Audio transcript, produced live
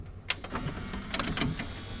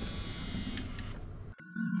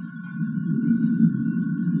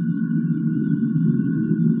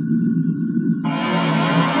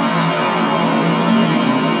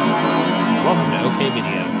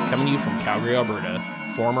Calgary, Alberta,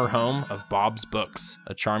 former home of Bob's Books,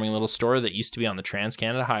 a charming little store that used to be on the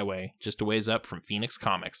Trans-Canada Highway, just a ways up from Phoenix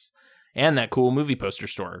Comics, and that cool movie poster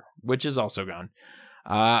store, which is also gone.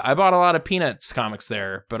 I bought a lot of Peanuts comics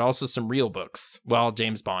there, but also some real books. Well,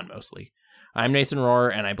 James Bond mostly. I'm Nathan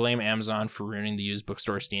Rohr, and I blame Amazon for ruining the used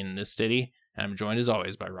bookstore scene in this city, and I'm joined as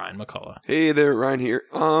always by Ryan McCullough. Hey there, Ryan here.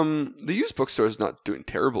 The used bookstore is not doing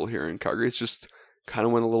terrible here in Calgary. It's just kind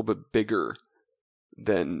of went a little bit bigger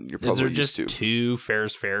than you're probably used to. Is there just two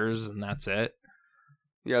fairs, and that's it?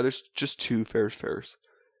 Yeah, there's just two fairs.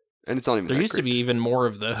 And it's not even that great. There used to be even more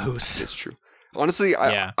of those. It's true. Honestly,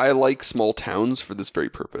 I like small towns for this very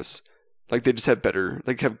purpose. Like, they just have better,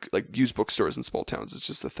 have used bookstores in small towns. It's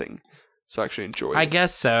just a thing. So I actually enjoy it. I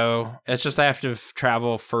guess so. It's just I have to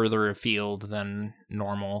travel further afield than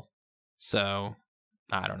normal. So,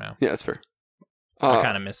 I don't know. Yeah, that's fair. I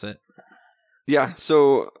kind of miss it. Yeah,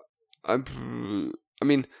 so, I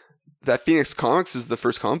mean, that Phoenix Comics is the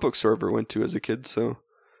first comic book store I ever went to as a kid, so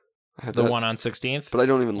I had the one on 16th? But I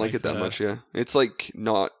don't even like it that much, yeah. It's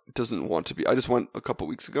doesn't want to be. I just went a couple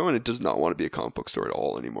weeks ago, and it does not want to be a comic book store at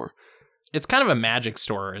all anymore. It's kind of a magic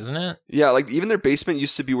store, isn't it? Yeah, even their basement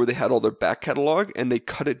used to be where they had all their back catalog, and they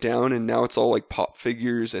cut it down, and now it's all pop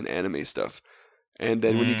figures and anime stuff. And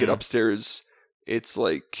then when you get upstairs, it's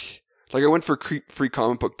I went for Free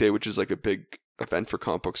Comic Book Day, which is a big event for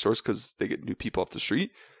comic book stores because they get new people off the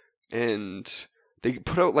street, and they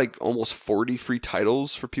put out almost 40 free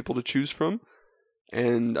titles for people to choose from,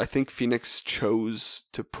 and I think Phoenix chose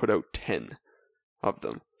to put out 10 of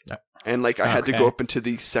them. And I had to go up into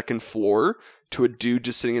the second floor to a dude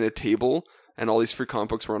just sitting at a table, and all these free comic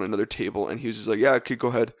books were on another table, and he was just like, yeah, okay, go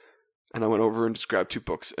ahead. And I went over and just grabbed 2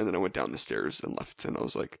 books, and then I went down the stairs and left, and I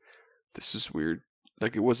was like, this is weird.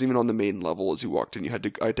 It wasn't even on the main level as you walked in. I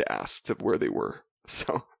had to ask where they were.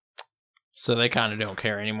 So they kind of don't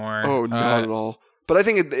care anymore. Oh, not at all. But I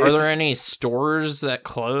think are there any stores that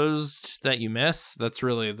closed that you miss? That's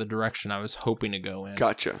really the direction I was hoping to go in.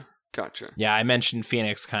 Gotcha. Yeah, I mentioned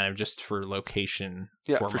Phoenix kind of just for location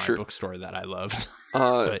for my sure. bookstore that I loved.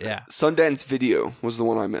 But yeah. Sundance Video was the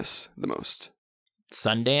one I miss the most.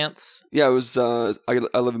 Sundance? Yeah, it was, I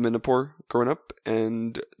live in Minnepore growing up,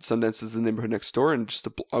 and Sundance is the neighborhood next door, and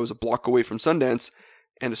I was a block away from Sundance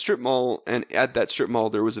and a strip mall, and at that strip mall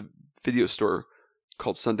there was a video store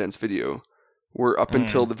called Sundance Video, where up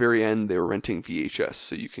until the very end they were renting VHS,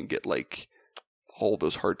 so you can get all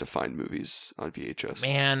those hard to find movies on VHS.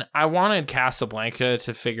 Man, I wanted Casablanca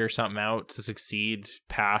to figure something out to succeed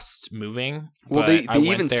past moving. Well, they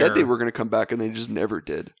even said they were going to come back, and they just never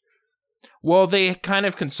did. Well, they kind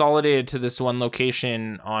of consolidated to this one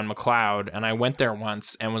location on McLeod, and I went there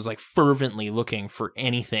once and was fervently looking for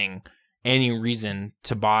anything, any reason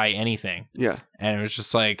to buy anything. Yeah. And it was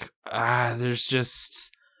just there's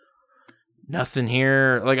just nothing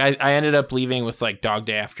here. I ended up leaving with Dog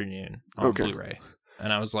Day Afternoon on Blu-ray.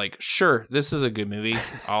 And I was like, sure, this is a good movie.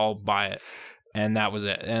 I'll buy it. And that was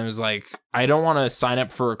it. And it was I don't want to sign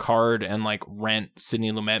up for a card and rent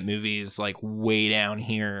Sidney Lumet movies way down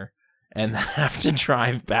here and then have to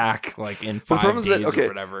drive back in 5 days or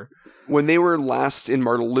whatever. When they were last in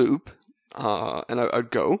Martel Loop, and I'd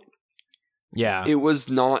go. Yeah. It was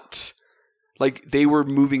not they were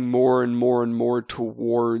moving more and more and more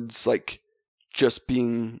towards just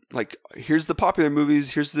being here's the popular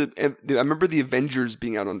movies, I remember the Avengers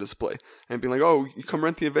being out on display and being oh, you come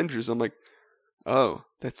rent the Avengers. I'm like, oh,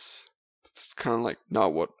 that's kind of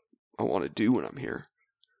not what I want to do when I'm here.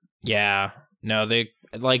 Yeah, no, they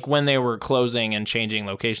when they were closing and changing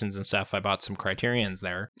locations and stuff, I bought some Criterions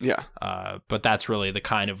there. Yeah. But that's really the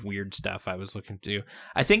kind of weird stuff I was looking to do.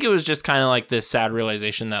 I think it was just kind of this sad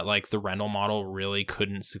realization that the rental model really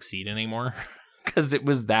couldn't succeed anymore. Because it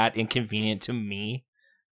was that inconvenient to me,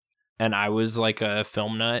 and I was a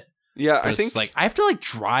film nut. Yeah, I think I have to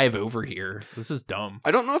drive over here. This is dumb. I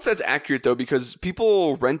don't know if that's accurate though, because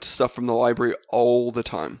people rent stuff from the library all the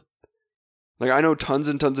time. I know tons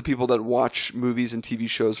and tons of people that watch movies and TV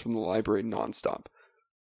shows from the library nonstop.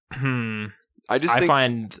 I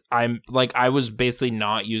find I was basically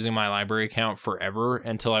not using my library account forever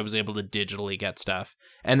until I was able to digitally get stuff,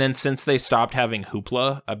 and then since they stopped having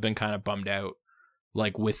Hoopla, I've been kind of bummed out.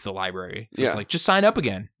 With the library. It's just sign up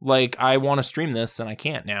again. I want to stream this and I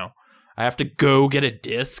can't now. I have to go get a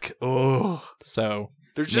disc. Oh, so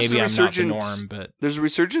there's just maybe I'm not the norm, but there's a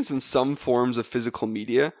resurgence in some forms of physical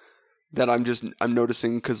media that I'm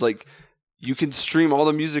noticing, because you can stream all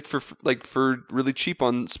the music for really cheap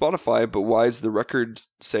on Spotify, but why is the record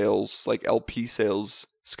sales, LP sales,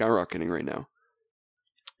 skyrocketing right now?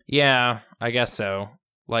 Yeah, I guess so.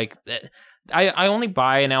 I only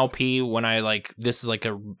buy an LP when I like this is like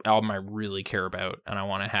a album I really care about and I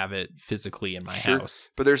want to have it physically in my house.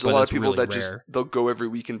 But there's a lot of people really that just they'll go every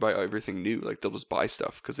week and buy everything new. Like they'll just buy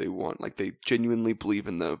stuff because they want, like, they genuinely believe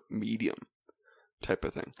in the medium type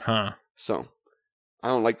of thing. Huh. So I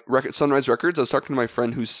don't like Sunrise Records. I was talking to my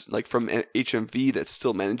friend who's like from HMV that's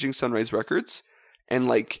still managing Sunrise Records, and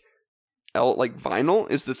like vinyl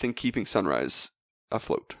is the thing keeping Sunrise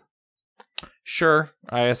afloat. Sure,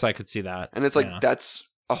 I guess I could see that. And it's like that's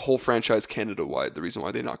a whole franchise Canada wide. The reason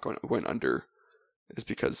why they went under is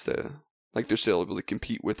because they're still able to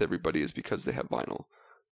compete with everybody is because they have vinyl.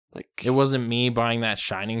 Like it wasn't me buying that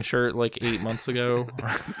Shining shirt like 8 months ago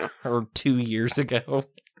or 2 years ago.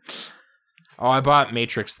 Oh, I bought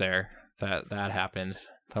Matrix there. That happened.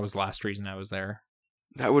 That was the last reason I was there.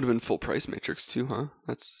 That would have been full price Matrix too, huh?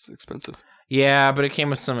 That's expensive. Yeah, but it came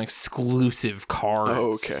with some exclusive cards.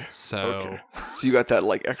 Oh, okay. So you got that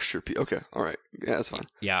like extra okay, all right. Yeah, that's fine.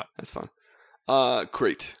 Yeah. That's fine.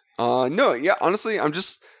 Great. No, yeah, honestly, I'm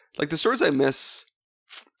just like the stores I miss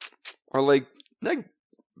are like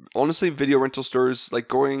honestly video rental stores, like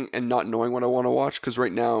going and not knowing what I want to watch, because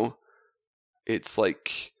right now it's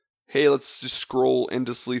like, hey, let's just scroll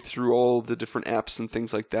endlessly through all the different apps and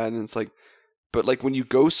things like that, and it's like, but like when you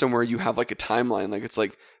go somewhere, you have like a timeline. Like it's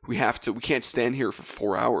like we can't stand here for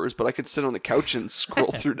 4 hours, but I could sit on the couch and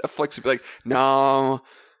scroll through Netflix and be like, no,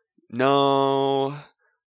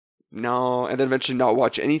 and then eventually not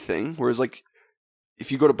watch anything. Whereas like if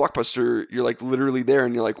you go to Blockbuster, you're like literally there,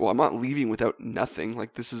 and you're like, well, I'm not leaving without nothing.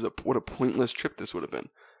 Like this is what a pointless trip this would have been.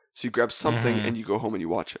 So you grab something and you go home and you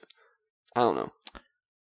watch it. I don't know.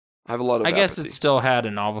 I have a lot of I guess apathy. it still had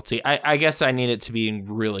a novelty. I guess I need it to be in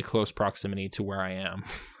really close proximity to where I am.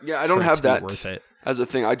 Yeah, I don't have that worth it. as a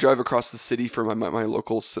thing. I drive across the city for my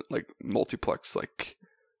local like multiplex. Like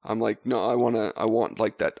I'm like, no, I want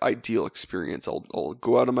like that ideal experience. I'll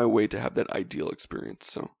go out of my way to have that ideal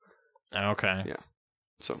experience. So okay, yeah.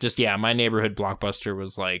 So just my neighborhood Blockbuster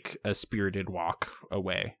was like a spirited walk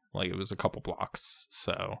away. Like it was a couple blocks.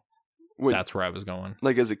 So that's where I was going.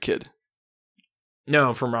 Like as a kid.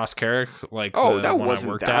 No, from Ross Carrick. Like that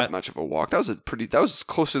wasn't that much of a walk. That was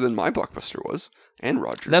closer than my Blockbuster was, and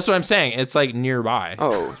Rogers. That's what I'm saying. It's like nearby.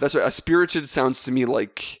 Oh, that's right. A spirited sounds to me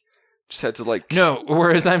like just had to like. No,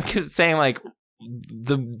 whereas I'm saying like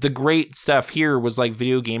the great stuff here was like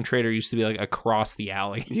Video Game Trader used to be like across the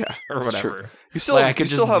alley. Yeah, or whatever. True. You still like, I could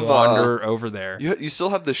just have wander over there. You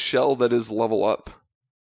still have the shell that is Level Up.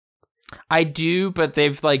 I do, but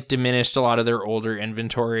they've like diminished a lot of their older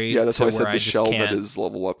inventory. Yeah, that's why I said the shell that is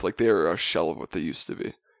Level Up. Like they're a shell of what they used to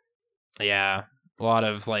be. Yeah, a lot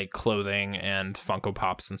of like clothing and Funko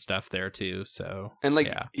Pops and stuff there too. So and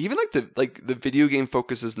like even like the video game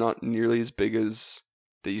focus is not nearly as big as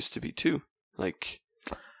they used to be too. Like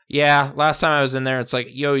yeah, last time I was in there, it's like,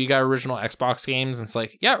 yo, you got original Xbox games? And it's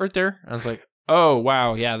like, yeah, right there. And I was like, oh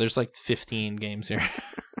wow, yeah, there's like 15 games here.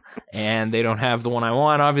 And they don't have the one I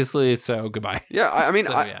want, obviously, so goodbye. Yeah, I mean,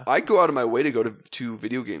 I go out of my way to go to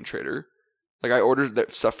Video Game Trader. Like, I ordered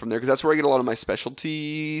that stuff from there, because that's where I get a lot of my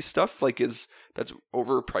specialty stuff, like, that's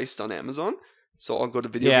overpriced on Amazon. So I'll go to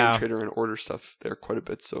Video Game Trader and order stuff there quite a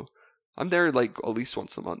bit. So I'm there, like, at least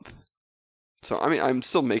once a month. So, I mean, I'm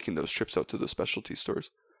still making those trips out to the specialty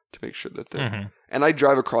stores to make sure that they're... Mm-hmm. And I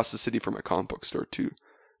drive across the city for my comic book store, too.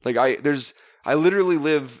 Like, I literally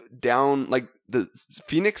live down, like, the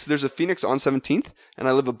Phoenix, there's a Phoenix on 17th, and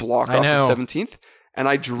I live a block off of 17th, and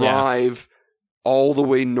I drive all the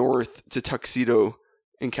way north to Tuxedo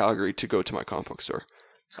in Calgary to go to my comic book store.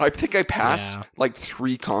 I think I pass like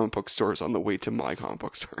 3 comic book stores on the way to my comic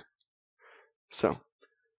book store. So,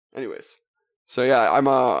 anyways. So yeah, I'm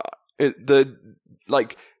I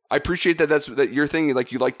appreciate that your thing,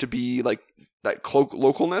 like you like to be like that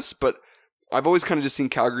localness, but I've always kind of just seen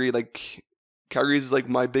Calgary like Calgary's like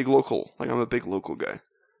my big local. Like I'm a big local guy.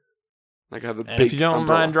 Like I have a big. If you don't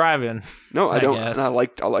umbrella. mind driving, no, I don't. And I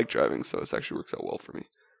like driving, so it actually works out well for me.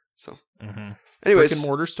 So, brick anyways, and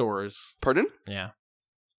mortar stores. Pardon? Yeah,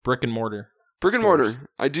 brick and mortar. Brick and mortar.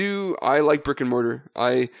 I like brick and mortar.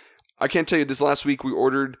 I can't tell you. This last week we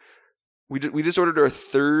just ordered our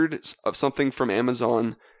third of something from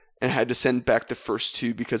Amazon and had to send back the first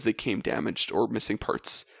 2 because they came damaged or missing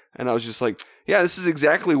parts. And I was just like, yeah, this is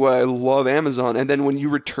exactly why I love Amazon. And then when you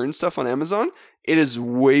return stuff on Amazon, it is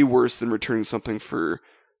way worse than returning something for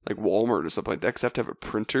like Walmart or something like that. Because I have to have a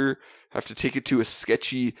printer. I have to take it to a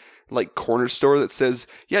sketchy like corner store that says,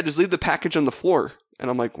 yeah, just leave the package on the floor. And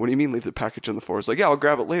I'm like, what do you mean leave the package on the floor? It's like, yeah, I'll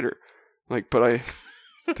grab it later. I'm like, but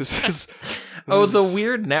the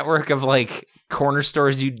weird network of like corner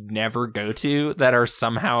stores you'd never go to that are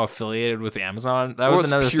somehow affiliated with Amazon. That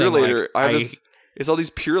was another Pure thing. Later. It's all these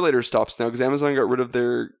Pure Later stops now because Amazon got rid of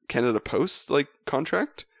their Canada Post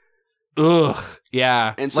contract. Ugh,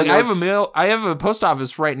 yeah. And so I have a post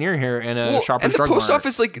office right near here and a Shoppers Drug Mart. And the post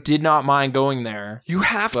office did not mind going there. You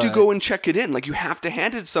have to go and check it in. You have to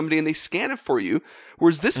hand it to somebody and they scan it for you.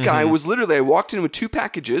 Whereas this guy was literally, I walked in with 2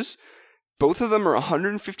 packages. Both of them are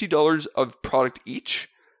 $150 of product each.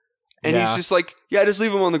 And he's just like, yeah, just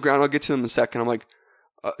leave them on the ground. I'll get to them in a second. I'm like,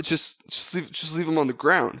 just leave them on the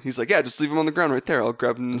ground. He's like, yeah, just leave them on the ground right there. I'll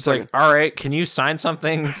grab them in a second. Like, all right, can you sign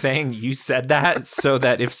something saying you said that so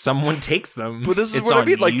that if someone takes them, but this is it's what on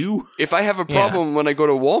I mean. You? If I have a problem when I go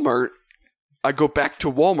to Walmart, I go back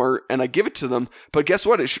to Walmart and I give it to them. But guess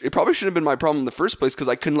what? It probably shouldn't have been my problem in the first place because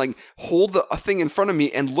I couldn't hold a thing in front of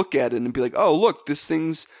me and look at it and be like, oh, look, this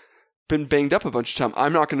thing's been banged up a bunch of times.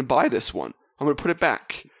 I'm not going to buy this one. I'm going to put it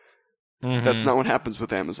back. Mm-hmm. That's not what happens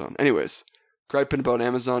with Amazon. Anyways, griping about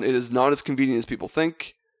Amazon. It is not as convenient as people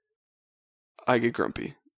think. I get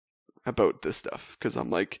grumpy about this stuff because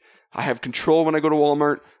I'm like, I have control when I go to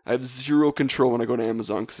Walmart. I have zero control when I go to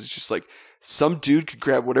Amazon because it's just like some dude could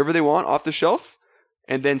grab whatever they want off the shelf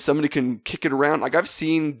and then somebody can kick it around. I've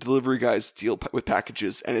seen delivery guys deal with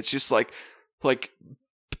packages and it's just like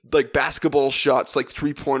basketball shots,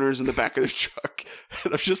 3-pointers in the back of the truck.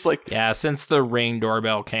 And I'm just like... Yeah, since the Ring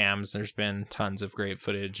doorbell cams, there's been tons of great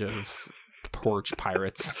footage of porch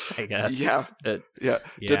pirates, I guess. Yeah.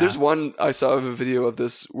 There's one, I saw a video of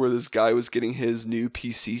this where this guy was getting his new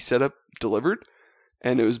PC setup delivered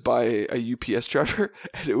and it was by a UPS driver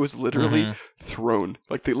and it was literally thrown.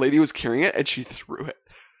 The lady was carrying it and she threw it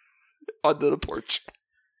onto the porch.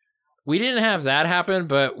 We didn't have that happen,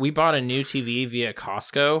 but we bought a new TV via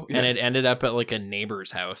Costco, and it ended up at a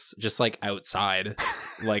neighbor's house, just outside,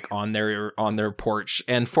 on their porch.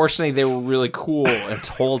 And fortunately, they were really cool and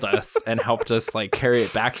told us and helped us carry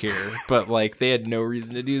it back here. But they had no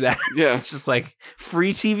reason to do that. Yeah, it's just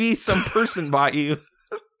free TV. Some person bought you.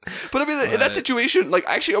 But I mean, in that situation, I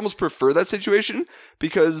actually almost prefer that situation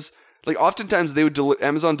because oftentimes they would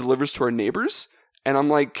Amazon delivers to our neighbors, and I'm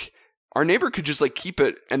like. Our neighbor could just keep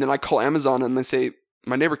it, and then I call Amazon and they say,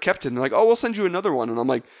 my neighbor kept it, and they're like, oh, we'll send you another one. And I'm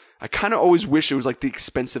like, I kind of always wish it was the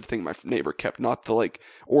expensive thing my neighbor kept, not the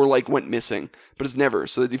or went missing, but it's never.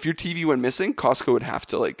 So that if your TV went missing, Costco would have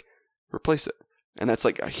to replace it. And that's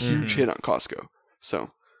a huge hit on Costco. So,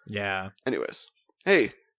 yeah. Anyways,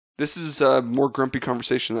 hey, this is a more grumpy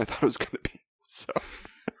conversation than I thought it was going to be. So,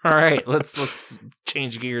 all right, let's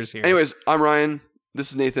change gears here. Anyways, I'm Ryan.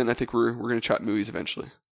 This is Nathan. I think we're going to chat movies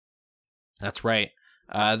eventually. That's right.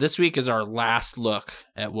 This week is our last look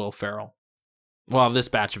at Will Ferrell. Well, this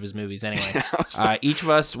batch of his movies, anyway. Each of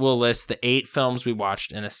us will list the 8 films we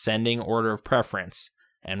watched in ascending order of preference,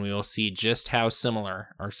 and we will see just how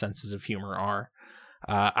similar our senses of humor are.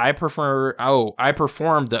 I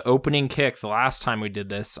performed the opening kick the last time we did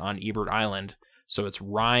this on Ebert Island, so it's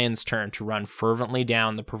Ryan's turn to run fervently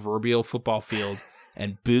down the proverbial football field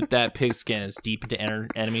and boot that pigskin as deep into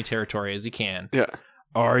enemy territory as he can. Yeah.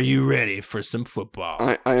 Are you ready for some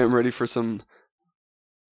football? I am ready for some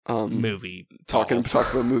movie talk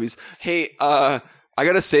about movies. Hey, I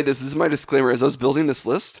gotta say this is my disclaimer. As I was building this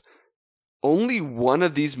list, only one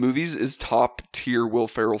of these movies is top tier Will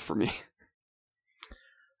Ferrell for me.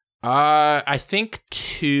 I think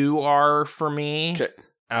 2 are for me. Okay.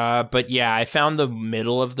 But yeah, I found the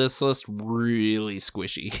middle of this list really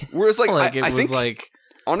squishy. Whereas I think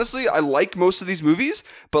honestly, I like most of these movies,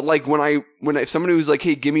 but if somebody was like,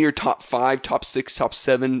 hey, give me your top 5, top 6, top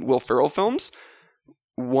 7 Will Ferrell films,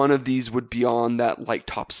 one of these would be on that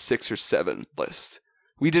top 6 or 7 list.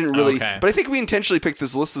 We didn't really, but I think we intentionally picked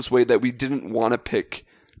this list this way that we didn't want to pick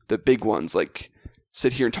the big ones,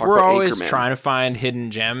 sit here and talk about Anchorman. We're always trying to find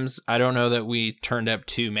hidden gems. I don't know that we turned up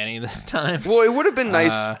too many this time. Well, it would have been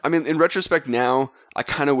nice. I mean, in retrospect now, I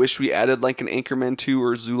kind of wish we added an Anchorman 2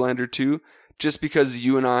 or Zoolander 2. Just because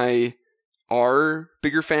you and I are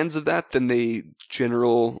bigger fans of that than the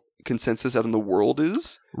general consensus out in the world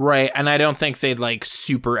is. Right, and I don't think they'd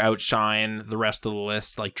super outshine the rest of the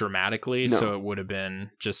list dramatically, so it would have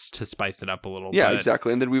been just to spice it up a little bit. Yeah,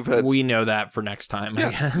 exactly. And then we know that for next time,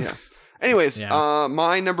 I guess. Yeah. Anyways,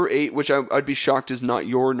 my number 8, which I'd be shocked is not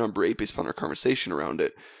your number 8 based upon our conversation around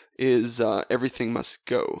it, is Everything Must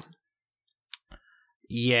Go.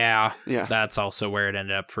 Yeah. That's also where it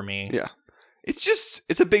ended up for me. Yeah.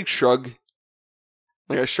 It's a big shrug.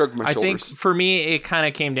 I shrugged my shoulders. I think for me, it kind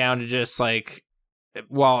of came down to just I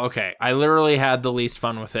literally had the least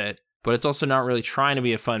fun with it, but it's also not really trying to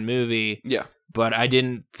be a fun movie. Yeah. But I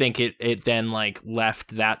didn't think it then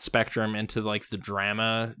left that spectrum into the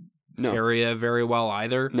drama area very well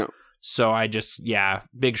either. No. So I just,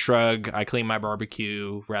 big shrug. I clean my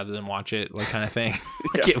barbecue rather than watch it, like kind of thing.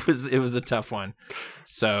 Like it was a tough one.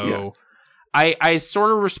 So I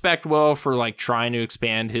sort of respect Will for like trying to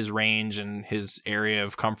expand his range and his area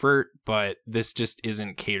of comfort, but this just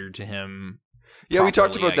isn't catered to him. Yeah, we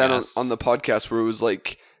talked about that on the podcast where it was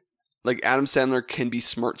like Adam Sandler can be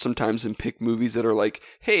smart sometimes and pick movies that are like,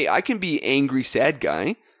 hey, I can be angry sad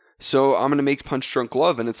guy, so I'm going to make Punch Drunk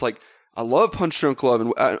Love. And it's like, I love Punch Drunk Love,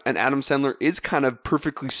 and Adam Sandler is kind of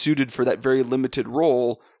perfectly suited for that very limited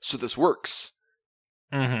role, so this works.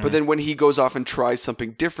 Mm-hmm. But then when he goes off and tries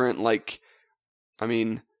something different, like, I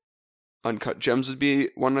mean, Uncut Gems would be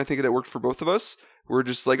one I think that worked for both of us. We're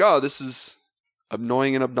just like, oh, this is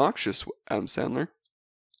annoying and obnoxious, Adam Sandler.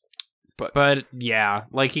 But yeah,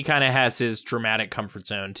 like he kind of has his dramatic comfort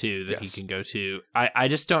zone too that he can go to. I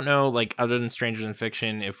just don't know, like other than Stranger Than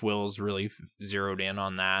Fiction, if Will's really zeroed in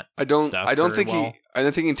on that. I don't think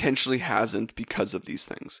he intentionally hasn't because of these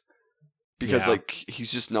things. Because like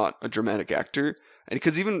he's just not a dramatic actor, and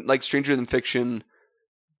because even like Stranger Than Fiction,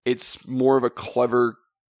 it's more of a clever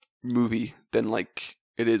movie than like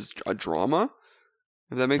it is a drama.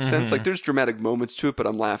 If that makes sense, like there's dramatic moments to it, but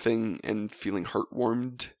I'm laughing and feeling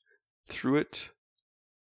heartwarmed through it.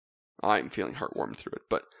 I'm feeling heartwarmed through it,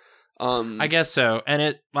 but I guess so.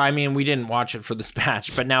 And we didn't watch it for this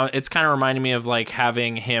batch, but now it's kind of reminding me of like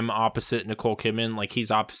having him opposite Nicole Kidman, like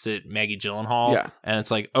he's opposite Maggie Gyllenhaal. Yeah. And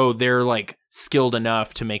it's like, oh, they're like skilled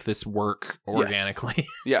enough to make this work organically.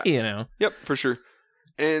 Yes. You know? Yep, for sure.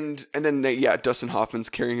 And then Dustin Hoffman's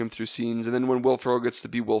carrying him through scenes, and then when Will Ferrell gets to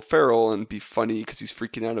be Will Ferrell and be funny because he's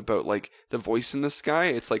freaking out about like the voice in this guy,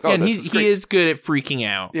 it's like, oh, and this is great. He is good at freaking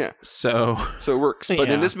out. Yeah, so it works.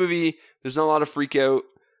 But in this movie, there's not a lot of freak out.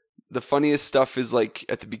 The funniest stuff is like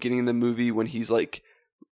at the beginning of the movie when he's like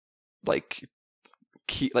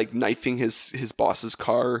knifing his boss's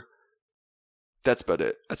car. That's about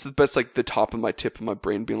it. That's the best, like the top of my tip of my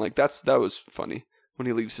brain being like, that was funny when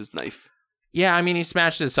he leaves his knife. Yeah, I mean, he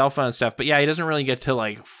smashed his cell phone and stuff, but he doesn't really get to,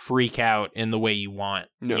 like, freak out in the way you want,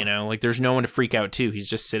 you know? Like, there's no one to freak out to. He's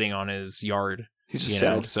just sitting on his yard. He's just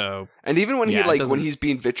sad. So, and even when when he's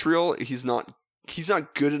being vitriol, he's not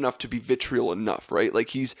good enough to be vitriol enough, right? Like,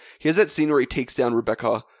 he has that scene where he takes down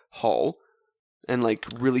Rebecca Hall and, like,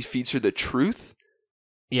 really feeds her the truth.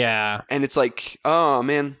 Yeah. And it's like, oh,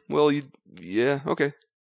 man, well, okay.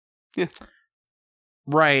 Yeah.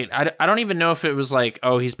 Right. I don't even know if it was like,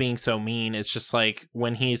 oh, he's being so mean. It's just like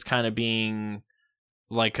when he's kind of being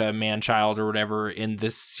like a man-child or whatever in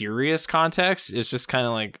this serious context, it's just kind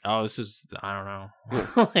of like, oh, this is, I don't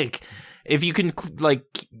know. Like, if you can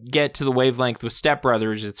like get to the wavelength with Step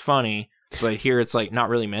Brothers, it's funny. But here it's like not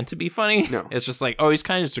really meant to be funny. No. It's just like, oh, he's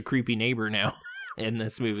kind of just a creepy neighbor now in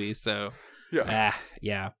this movie. So, yeah.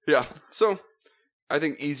 Yeah. So, I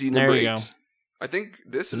think easy number 8. Go. I think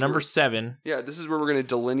this is number 7. Yeah, this is where we're going to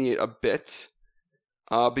delineate a bit.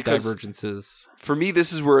 Because divergences. For me,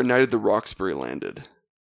 this is where A Night at the Roxbury landed.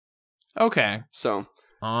 Okay. So.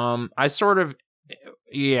 I sort of,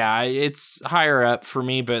 it's higher up for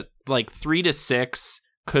me, but like 3 to 6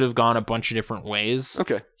 could have gone a bunch of different ways.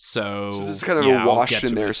 Okay. So this is kind of a wash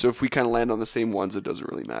in there. So if we kind of land on the same ones, it doesn't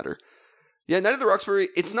really matter. Yeah, Night at the Roxbury,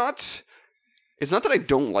 it's not that I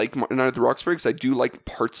don't like Night at the Roxbury, because I do like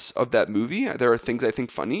parts of that movie. There are things I think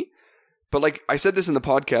funny. But like I said this in the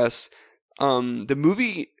podcast, the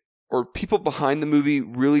movie or people behind the movie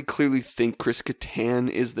really clearly think Chris Kattan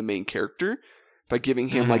is the main character by giving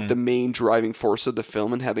him like the main driving force of the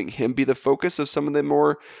film and having him be the focus of some of the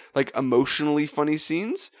more like emotionally funny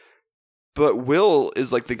scenes. But Will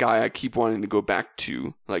is like the guy I keep wanting to go back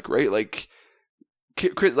to, like, right? Like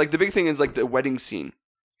the big thing is like the wedding scene.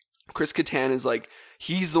 Chris Kattan is like,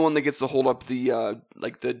 he's the one that gets to hold up the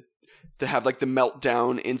to have like the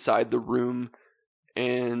meltdown inside the room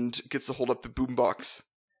and gets to hold up the boombox.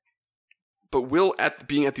 But Will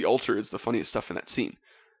being at the altar is the funniest stuff in that scene.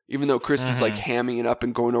 Even though Chris is like hamming it up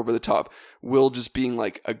and going over the top, Will just being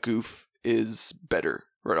like a goof is better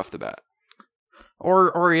right off the bat.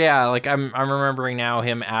 Or yeah, like I'm remembering now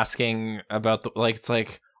him asking about it's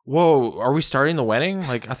like, whoa, are we starting the wedding?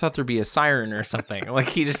 Like, I thought there'd be a siren or something. Like,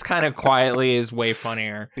 he just kind of quietly is way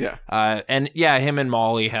funnier. Yeah. And yeah, him and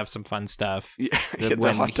Molly have some fun stuff. Yeah.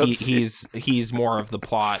 When he's more of the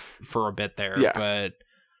plot for a bit there. Yeah. But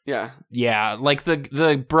yeah. Yeah, like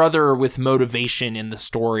the brother with motivation in the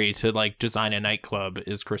story to like design a nightclub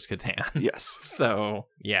is Chris Kattan. Yes. So,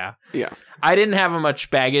 yeah. Yeah. I didn't have much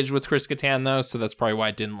baggage with Chris Kattan though, so that's probably why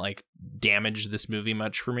it didn't like damage this movie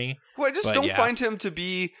much for me. Well, I just don't find him to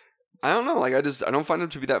be I don't know. Like, I don't find him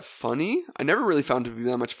to be that funny. I never really found him to be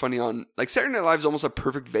that much funny on, like, Saturday Night Live is almost a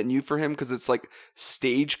perfect venue for him because it's like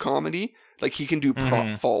stage comedy. Like, he can do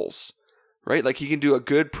prop falls, right? Like, he can do a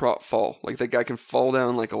good prop fall. Like, that guy can fall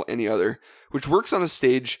down like any other, which works on a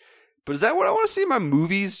stage. But is that what I want to see in my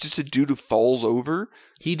movies? Just a dude who falls over?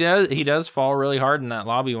 He does fall really hard in that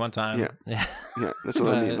lobby one time. Yeah, that's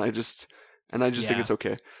what I mean. I just think it's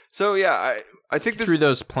okay. So yeah, I think this through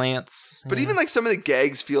those plants. But even like some of the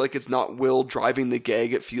gags feel like it's not Will driving the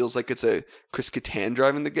gag. It feels like it's a Chris Kattan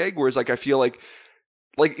driving the gag. Whereas like I feel like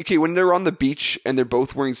okay, when they're on the beach and they're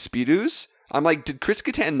both wearing Speedos, I'm like, did Chris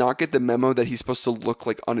Kattan not get the memo that he's supposed to look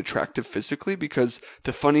like unattractive physically? Because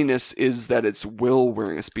the funniness is that it's Will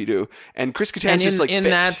wearing a Speedo, and Chris Kattan's just like in fit.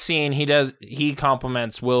 that scene, he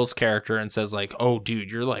compliments Will's character and says like, "Oh,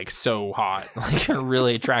 dude, you're like so hot, like you're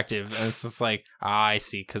really attractive." And it's just like, I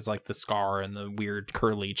see, because like the scar and the weird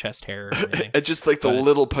curly chest hair, and everything. And just like the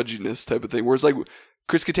little pudginess type of thing. Whereas like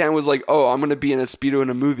Chris Kattan was like, "Oh, I'm gonna be in a Speedo in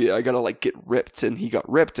a movie. I gotta like get ripped," and he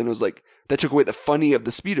got ripped, and it was like that took away the funny of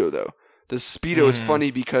the Speedo though. The Speedo is funny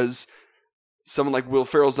because someone like Will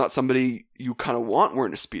Ferrell's not somebody you kind of want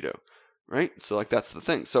wearing a Speedo, right? So like that's the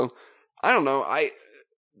thing. So I don't know.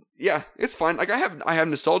 Yeah, it's fine. Like I have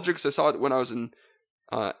nostalgia because I saw it when I was in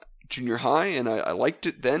junior high and I liked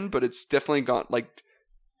it then, but it's definitely got like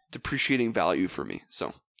depreciating value for me.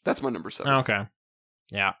 So that's my number 7. Okay.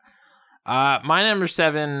 Yeah. My number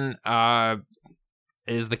 7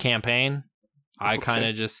 is The Campaign. I kind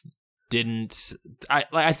of just didn't.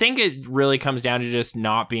 I think it really comes down to just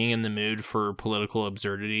not being in the mood for political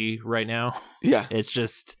absurdity right now. Yeah. It's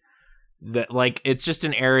just that like it's just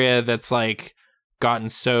an area that's like gotten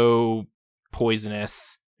so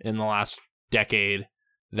poisonous in the last decade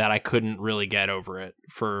that I couldn't really get over it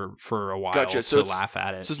for a while. Gotcha. So laugh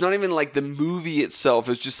at it. So it's not even like the movie itself.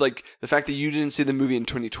 It's just like the fact that you didn't see the movie in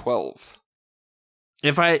 2012.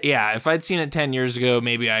 If I'd seen it 10 years ago,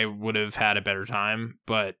 maybe I would have had a better time.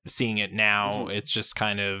 But seeing it now, it's just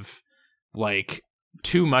kind of like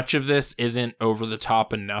too much of this isn't over the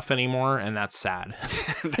top enough anymore, and that's sad.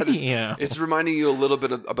 That is, it's reminding you a little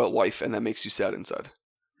bit about life, and that makes you sad inside.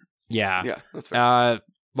 Yeah, yeah, that's fair.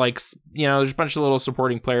 Like there's a bunch of little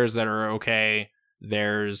supporting players that are okay.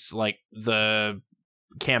 There's like the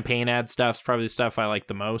campaign ad stuff's probably the stuff I like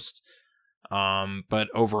the most. But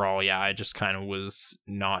overall, yeah, I just kind of was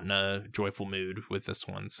not in a joyful mood with this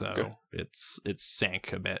one, so it's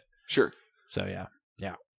sank a bit. Sure. So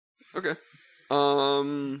yeah. Okay.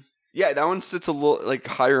 Yeah, that one sits a little like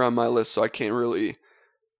higher on my list, so I can't really.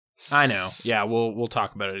 I know. Yeah, we'll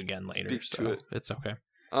talk about it again later. So it's okay.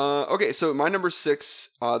 Okay, so my number 6.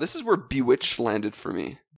 This is where Bewitched landed for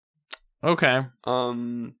me. Okay.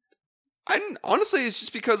 I honestly, it's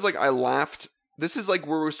just because like I laughed. This is like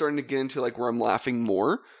where we're starting to get into like where I'm laughing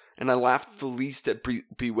more, and I laughed the least at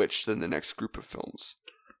Bewitched than the next group of films.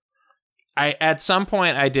 At some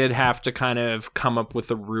point I did have to kind of come up with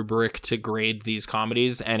a rubric to grade these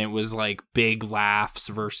comedies, and it was like big laughs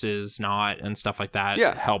versus not and stuff like that.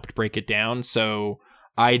 Yeah. Helped break it down. So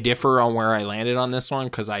I differ on where I landed on this one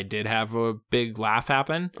because I did have a big laugh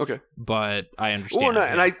happen. Okay. But I understand. Well, no,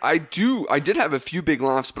 and I did have a few big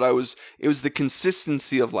laughs, but it was the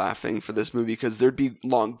consistency of laughing for this movie because there'd be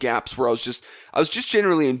long gaps where I was just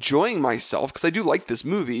generally enjoying myself because I do like this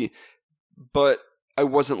movie, but I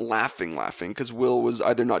wasn't laughing because Will was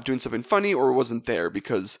either not doing something funny or wasn't there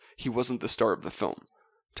because he wasn't the star of the film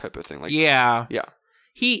type of thing. Like yeah. Yeah.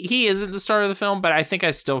 He isn't the star of the film, but I think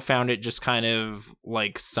I still found it just kind of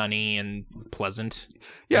like sunny and pleasant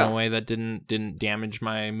in a way that didn't damage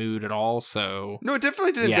my mood at all. So no, it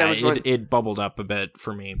definitely didn't damage my. It bubbled up a bit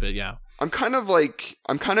for me, but yeah. I'm kind of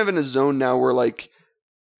in a zone now where like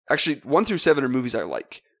actually 1 through 7 are movies I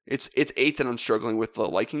like. It's 8 that I'm struggling with the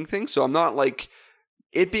liking thing. So I'm not like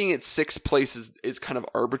it being at 6th place is kind of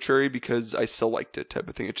arbitrary because I still liked it type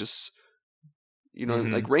of thing. It just.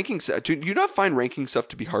 Like ranking stuff. Do you not find ranking stuff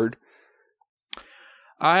to be hard?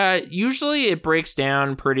 Usually it breaks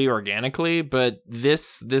down pretty organically, but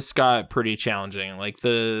this got pretty challenging. Like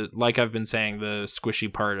I've been saying, the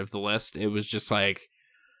squishy part of the list, it was just like,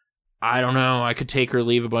 I don't know, I could take or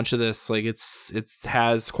leave a bunch of this. Like it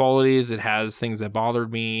has qualities, it has things that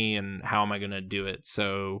bothered me, and how am I going to do it?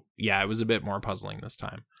 So yeah, it was a bit more puzzling this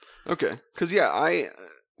time. Okay. Cause yeah,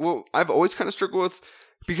 I've always kind of struggled with.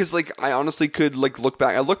 Because, like, I honestly could, like, look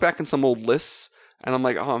back in some old lists, and I'm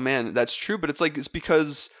like, oh, man, that's true. But it's, like, it's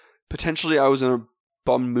because potentially I was in a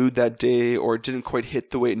bummed mood that day, or it didn't quite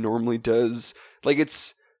hit the way it normally does. Like,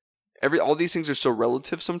 all these things are so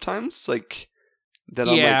relative sometimes, like, that I'm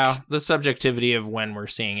like... Yeah, the subjectivity of when we're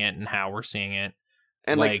seeing it and how we're seeing it.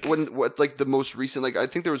 And like the most recent, like I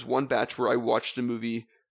think there was one batch where I watched a movie,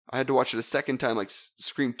 I had to watch it a second time, like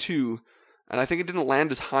Scream 2, and I think it didn't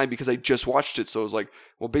land as high because I just watched it. So I was like,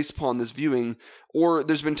 well, based upon this viewing, or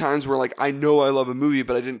there's been times where like I know I love a movie,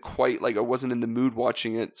 but I didn't quite, like I wasn't in the mood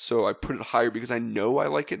watching it, so I put it higher because I know I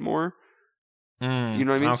like it more. You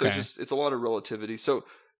know what I mean? Okay. So it's a lot of relativity. So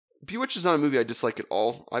Bewitched is not a movie I dislike at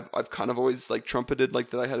all. I've kind of always like trumpeted like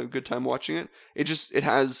that I had a good time watching it. It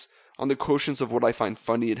has, on the quotients of what I find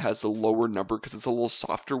funny, it has a lower number because it's a little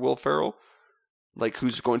softer Will Ferrell, like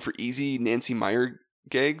who's going for easy Nancy Meyer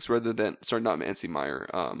gags rather than, sorry, not Nancy Meyer,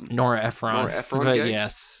 Nora Ephron but gags.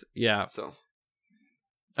 Yes, yeah. So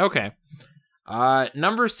okay,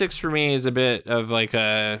 number 6 for me is a bit of like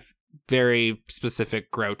a very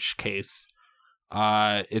specific Grouch case.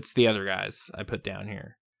 It's The Other Guys I put down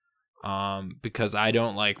here. Because I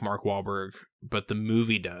don't like Mark Wahlberg, but the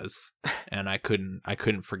movie does, and I couldn't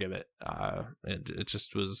forgive it. It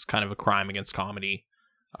just was kind of a crime against comedy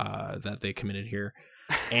that they committed here.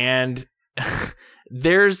 And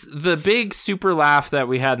there's the big super laugh that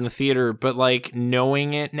we had in the theater, but like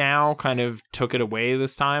knowing it now kind of took it away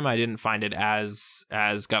this time. I didn't find it as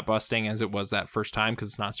gut busting as it was that first time because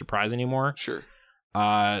it's not a surprise anymore. Sure.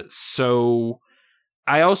 So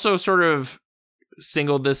I also sort of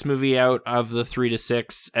singled this movie out of the 3 to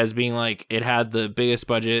 6 as being like it had the biggest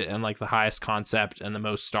budget and like the highest concept and the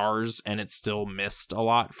most stars, and it still missed a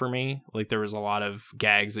lot for me. Like there was a lot of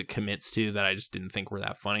gags it commits to that I just didn't think were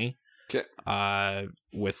that funny. Okay.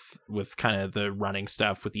 With kind of the running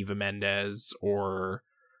stuff with Eva Mendes or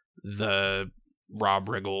the Rob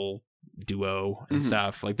Riggle duo and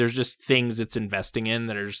stuff. Like there's just things it's investing in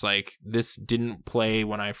that are just like, this didn't play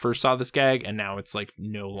when I first saw this gag, and now it's like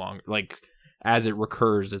no longer, like as it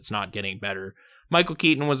recurs, it's not getting better. Michael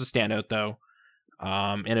Keaton was a standout though,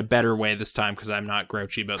 in a better way this time because I'm not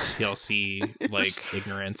grouchy about the TLC like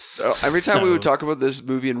ignorance. So every time we would talk about this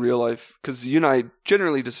movie in real life, because you and I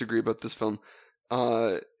generally disagree about this film,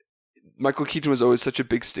 Michael Keaton was always such a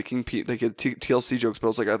big sticking like TLC jokes, but I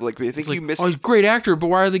was like, I think you missed. Oh, he's a great actor, but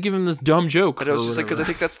why are they giving him this dumb joke? And I was just like, because I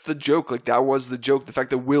think that's the joke. Like that was the joke. The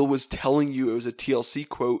fact that Will was telling you it was a TLC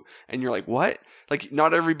quote, and you're like, what? Like,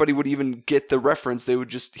 not everybody would even get the reference. They would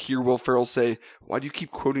just hear Will Ferrell say, why do you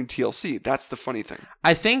keep quoting TLC? That's the funny thing.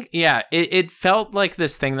 I think, yeah, it felt like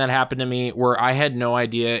this thing that happened to me where I had no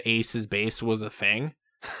idea Ace's Base was a thing.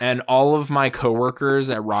 And all of my coworkers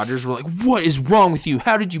at Rogers were like, what is wrong with you?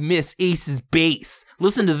 How did you miss Ace's Base?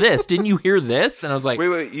 Listen to this. Didn't you hear this? And I was like,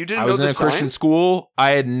 wait, you didn't know I was the in a Christian school.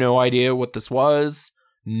 I had no idea what this was.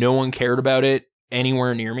 No one cared about it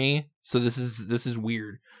anywhere near me. So this is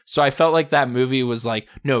weird. So I felt like that movie was like,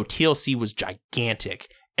 no, TLC was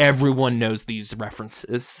gigantic. Everyone knows these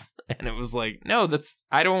references. And it was like, no,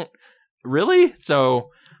 I don't really.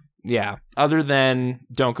 So yeah, other than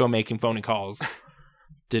don't go making phony calls,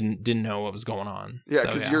 didn't know what was going on. Yeah,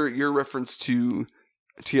 because your reference to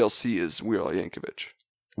TLC is Weird Al Yankovic.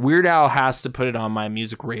 Weird Al has to put it on my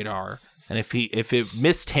music radar. And if it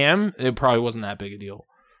missed him, it probably wasn't that big a deal.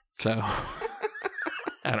 So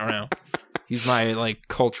I don't know. He's my like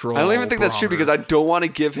cultural. I don't even think that's true because I don't want to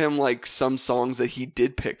give him like some songs that he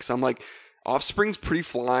did pick. So I'm like, Offspring's Pretty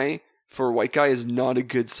Fly for a white guy is not a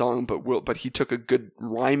good song, but he took a good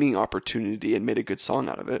rhyming opportunity and made a good song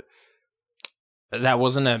out of it. That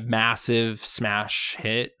wasn't a massive smash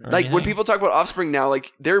hit. Like anything. When people talk about Offspring now,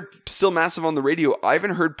 like they're still massive on the radio. I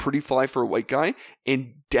haven't heard Pretty Fly for a white guy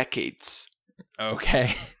in decades.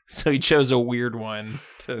 Okay. So he chose a weird one.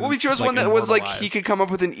 He chose one that was like he could come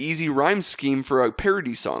up with an easy rhyme scheme for a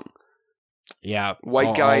parody song. Yeah.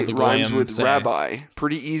 White guy rhymes with rabbi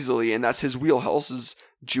pretty easily, and that's his wheelhouse is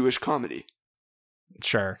Jewish comedy.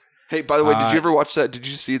 Sure. Hey, by the way, did you ever watch that? Did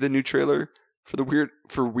you see the new trailer for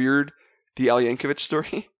Weird, the Al Yankovic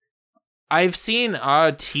story? I've seen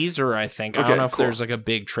a teaser, I think. Okay, I don't know if there's like a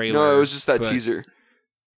big trailer. No, it was just that teaser.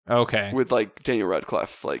 Okay. With like Daniel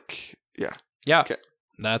Radcliffe, like, yeah. Yeah. Okay.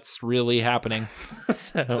 That's really happening.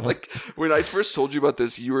 So. Like when I first told you about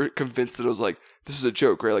this, you were convinced that it was like, this is a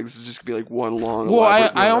joke, right? Like this is just gonna be like one long. Well,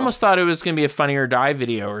 I almost thought it was gonna be a Funny or Die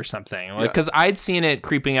video or something, like because I'd seen it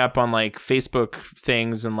creeping up on like Facebook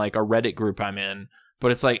things and like a Reddit group I'm in.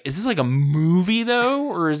 But it's like, is this like a movie though,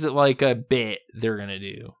 or is it like a bit they're gonna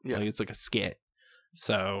do? Yeah, like it's like a skit.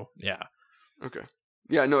 So yeah. Okay.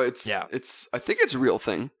 Yeah. No. It's. I think it's a real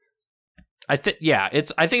thing. I think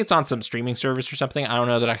it's on some streaming service or something. I don't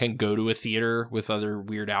know that I can go to a theater with other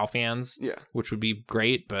Weird Al fans. Yeah. Which would be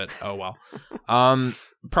great, but oh well.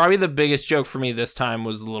 Probably the biggest joke for me this time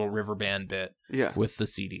was the little river band bit. Yeah. With the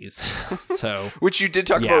CDs. So which you did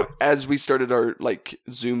talk about as we started our like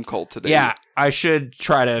Zoom call today. Yeah, I should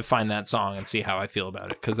try to find that song and see how I feel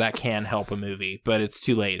about it, because that can help a movie, but it's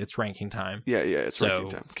too late. It's ranking time. Yeah, it's ranking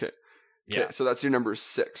time. Okay. Okay, so that's your number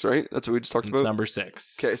 6, right? That's what we just talked about? It's number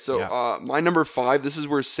 6. Okay, so my number 5, this is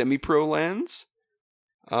where Semi-Pro lands.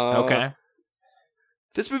 Okay.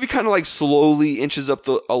 This movie kind of like slowly inches up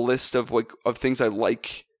a list of things I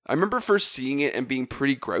like. I remember first seeing it and being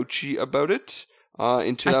pretty grouchy about it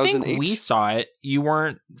in 2008. I think we saw it. You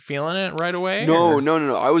weren't feeling it right away?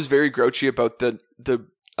 No. I was very grouchy about the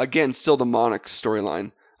again, still the Monarch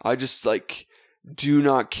storyline. I just like do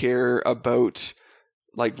not care about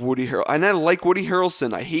like Woody Harrelson. And I like Woody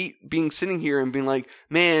Harrelson. I hate sitting here and being like,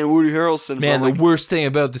 man, Woody Harrelson. Man, the worst thing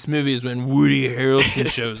about this movie is when Woody Harrelson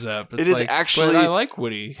shows up. It is like, actually, but I like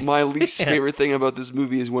Woody. My least favorite thing about this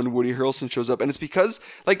movie is when Woody Harrelson shows up. And it's because,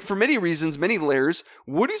 like, for many reasons, many layers,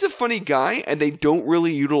 Woody's a funny guy and they don't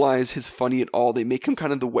really utilize his funny at all. They make him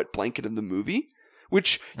kind of the wet blanket of the movie,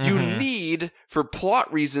 which you need for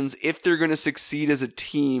plot reasons if they're going to succeed as a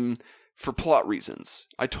team. For plot reasons.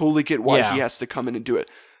 I totally get why he has to come in and do it.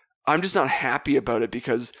 I'm just not happy about it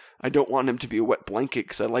because I don't want him to be a wet blanket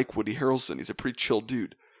because I like Woody Harrelson. He's a pretty chill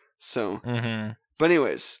dude. So, but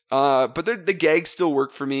anyways, but the gags still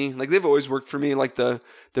work for me. Like they've always worked for me. Like the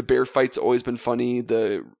bear fight's always been funny.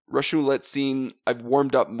 The Russian roulette scene I've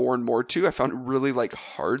warmed up more and more to. I found it really like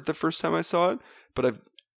hard the first time I saw it, but I've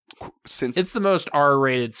since it's the most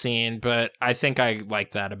R-rated scene, but I think I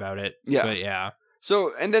like that about it. Yeah, but yeah.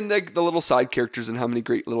 So, and then the little side characters and how many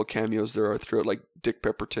great little cameos there are throughout, like Dick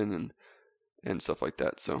Pepperton and stuff like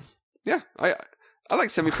that. So, yeah, I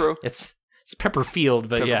like Semi-Pro. It's Pepperfield,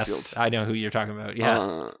 but yes, I know who you're talking about.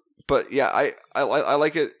 Yeah, but yeah, I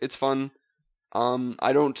like it. It's fun. I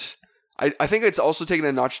think it's also taken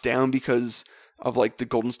a notch down because of like the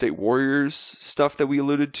Golden State Warriors stuff that we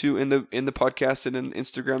alluded to in the podcast and an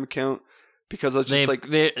Instagram account. Because I was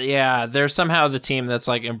just they're somehow the team that's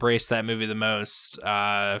like embraced that movie the most,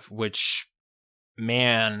 which,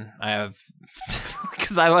 man, I have,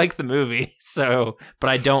 because I like the movie, so, but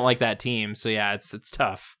I don't like that team, so yeah, it's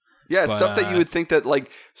tough. Yeah, it's stuff that you would think that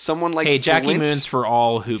like someone like Jackie Moon's for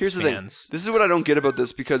all Hoops fans. Thing. This is what I don't get about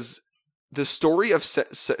this, because the story of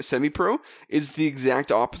Semi-Pro is the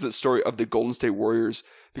exact opposite story of the Golden State Warriors,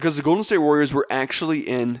 because the Golden State Warriors were actually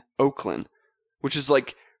in Oakland, which is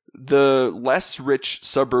like the less rich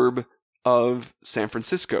suburb of San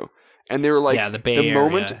Francisco. And they were like, the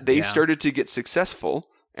moment they started to get successful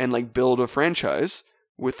and like build a franchise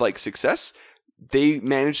with like success, they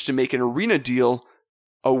managed to make an arena deal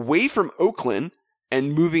away from Oakland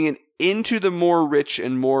and moving it into the more rich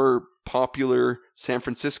and more popular San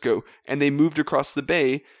Francisco. And they moved across the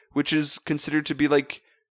bay, which is considered to be like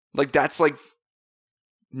that's like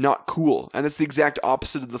not cool. And that's the exact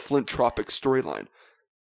opposite of the Flint Tropics storyline.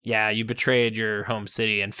 Yeah, you betrayed your home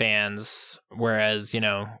city and fans, whereas,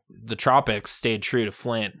 the Tropics stayed true to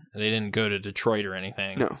Flint. They didn't go to Detroit or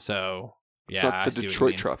anything. No. So, yeah. It's not the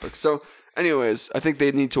Detroit Tropics. So, anyways, I think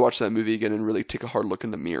they need to watch that movie again and really take a hard look in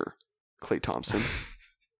the mirror. Klay Thompson.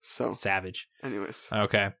 So savage. Anyways.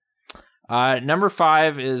 Okay. Number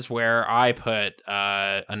 5 is where I put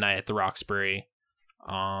A Night at the Roxbury.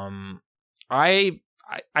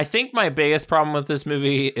 I think my biggest problem with this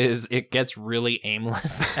movie is it gets really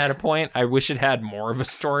aimless at a point. I wish it had more of a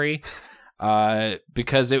story,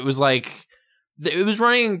 because it was like, it was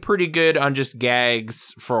running pretty good on just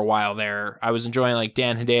gags for a while there. I was enjoying like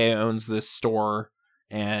Dan Hedaya owns this store,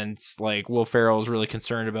 and like Will Ferrell is really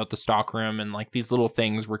concerned about the stockroom, and like these little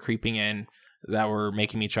things were creeping in that were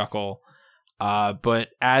making me chuckle. But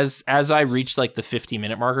as I reached like the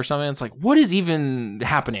 50-minute mark or something, it's like, what is even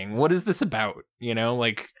happening? What is this about?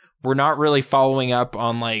 Like we're not really following up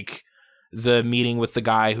on like the meeting with the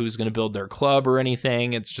guy who's going to build their club or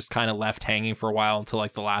anything. It's just kind of left hanging for a while until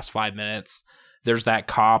like the last 5 minutes. There's that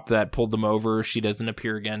cop that pulled them over. She doesn't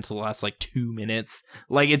appear again until the last like 2 minutes.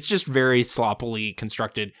 Like it's just very sloppily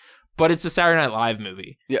constructed, but it's a Saturday Night Live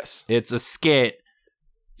movie. Yes. It's a skit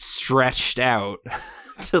stretched out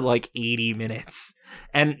to like 80 minutes.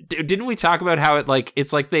 And didn't we talk about how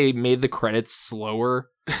it's like they made the credits slower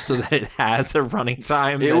so that it has a running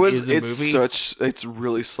time? It's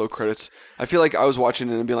really slow credits. I feel like I was watching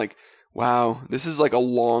it and being like, wow, this is like a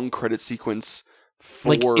long credit sequence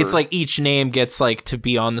like it's like each name gets like to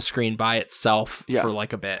be on the screen by itself for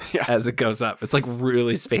like a bit as it goes up. It's like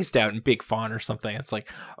really spaced out in big font or something. It's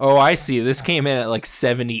like, oh, I see. This came in at like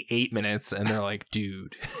 78 minutes, and they're like,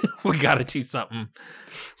 dude, we got to do something.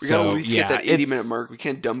 We got to at least get that 80-minute mark. We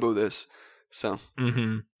can't Dumbo this. So,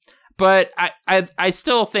 but I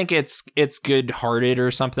still think it's good-hearted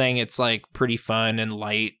or something. It's like pretty fun and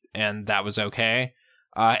light, and that was okay.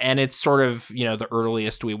 And it's sort of, the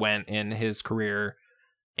earliest we went in his career,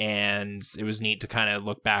 and it was neat to kind of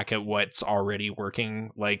look back at what's already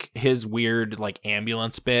working. Like his weird like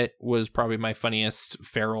ambulance bit was probably my funniest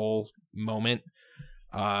Ferrell moment,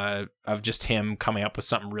 of just him coming up with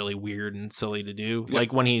something really weird and silly to do. Yep.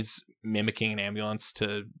 Like when he's mimicking an ambulance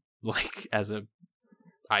to like as a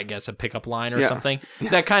pickup line or something.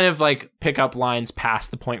 That kind of like pickup lines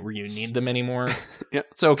past the point where you need them anymore.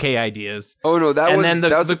 It's okay ideas. Oh no, that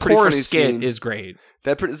was a pretty funny skit scene. Is great.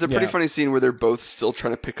 It's a pretty funny scene where they're both still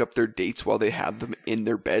trying to pick up their dates while they have them in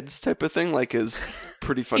their beds, type of thing. Like, is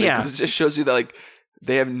pretty funny because it just shows you that like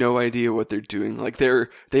they have no idea what they're doing. Like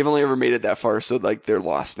they've only ever made it that far, so like they're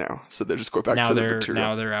lost now. So they're just going back to their material.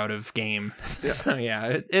 Now they're out of game. So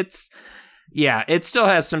it still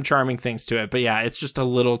has some charming things to it, but it's just a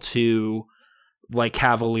little too like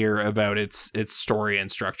cavalier about its story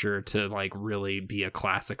and structure to like really be a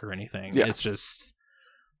classic or anything. It's just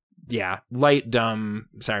light, dumb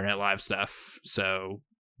Saturday Night Live stuff. So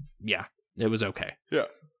it was okay.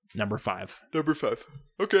 Number 5.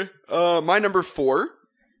 Okay. My number 4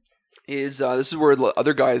 is this is where the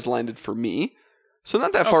other guys landed for me. So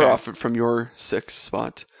not that far off from your 6th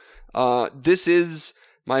spot. This is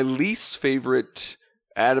my least favorite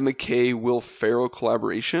Adam McKay, Will Ferrell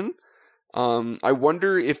collaboration. I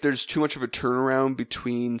wonder if there's too much of a turnaround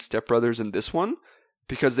between Step Brothers and this one,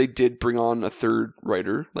 because they did bring on a third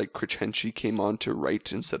writer, like Chris Henchy came on to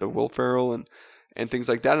write instead of Will Ferrell and things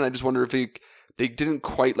like that. And I just wonder if they didn't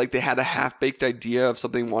quite, like they had a half-baked idea of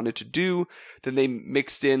something they wanted to do. Then they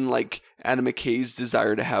mixed in like Adam McKay's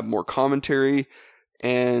desire to have more commentary.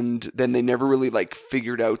 And then they never really like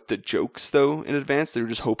figured out the jokes though in advance. They were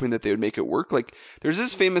just hoping that they would make it work. Like there's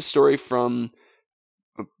this famous story from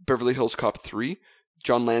Beverly Hills Cop 3.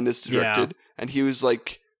 John Landis directed, and he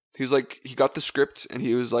got the script and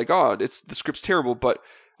he was like, "Oh, the script's terrible, but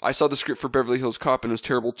I saw the script for Beverly Hills Cop and it was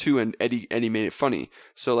terrible too, and Eddie made it funny.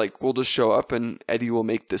 So like we'll just show up and Eddie will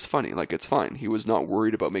make this funny. Like it's fine." He was not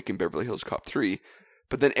worried about making Beverly Hills Cop 3.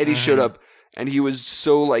 But then Eddie showed up and he was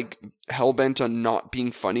so like hell-bent on not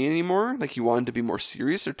being funny anymore. Like he wanted to be more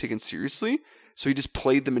serious or taken seriously. So he just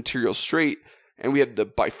played the material straight, and we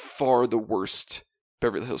have by far the worst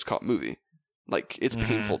Beverly Hills Cop movie. Like it's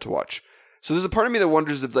painful to watch. So there's a part of me that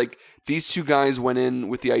wonders if like these two guys went in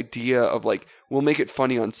with the idea of like, we'll make it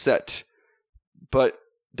funny on set, but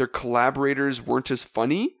their collaborators weren't as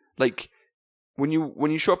funny. Like when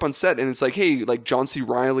you show up on set and it's like, hey, like John C.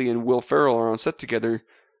 Reilly and Will Ferrell are on set together,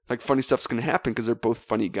 like funny stuff's going to happen because they're both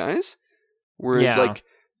funny guys. Whereas like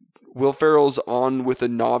Will Ferrell's on with a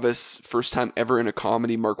novice first time ever in a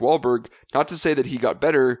comedy, Mark Wahlberg. Not to say that he got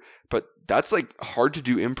better, but that's like hard to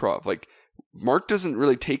do improv. Like Mark doesn't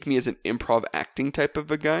really take me as an improv acting type of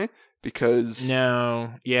a guy because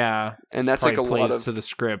and that's probably like a lot plays of to the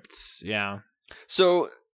script. So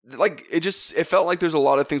like it felt like there's a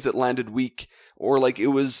lot of things that landed weak, or like it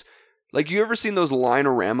was like, you ever seen those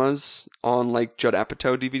line-oramas on like Judd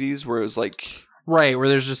Apatow DVDs where it was like right, where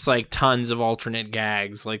there's just like tons of alternate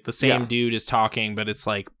gags, like the same dude is talking, but it's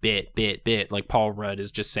like bit. Like Paul Rudd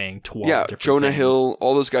is just saying 12 different Jonah things. Hill,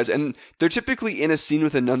 all those guys, and they're typically in a scene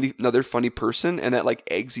with another funny person, and that like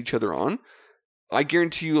eggs each other on. I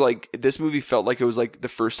guarantee you, like, this movie felt like it was like the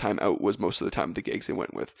first time out was most of the time the gigs they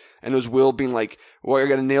went with, and it was Will being like, "Well, I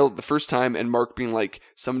got to nail it the first time," and Mark being like,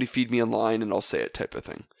 "Somebody feed me a line and I'll say it," type of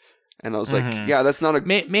thing. And I was like, that's not a...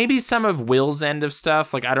 Maybe some of Will's end of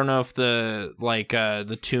stuff. Like, I don't know if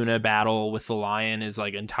the tuna battle with the lion is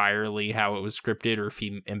like entirely how it was scripted, or if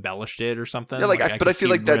he embellished it or something. Yeah, but I feel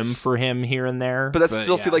like that's... room for him here and there. But I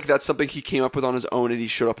still feel like that's something he came up with on his own, and he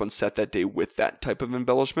showed up on set that day with that type of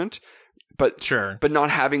embellishment. But sure. But not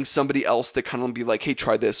having somebody else that kind of be like, hey,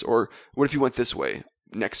 try this, or what if you went this way,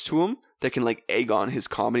 next to him, that can like egg on his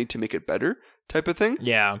comedy to make it better, type of thing.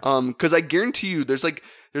 Yeah. Because I guarantee you, there's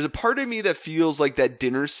a part of me that feels like that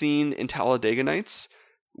dinner scene in Talladega Nights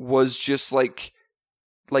was just like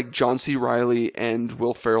John C. Reilly and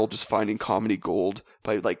Will Ferrell just finding comedy gold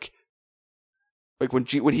by like when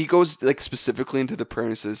he goes like specifically into the prayer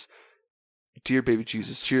and he says, "Dear baby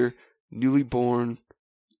Jesus, dear newly born,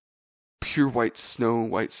 pure white snow,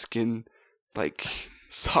 white skin, like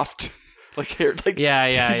soft like hair, like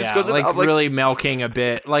yeah. he just goes in, like I'm like really milking a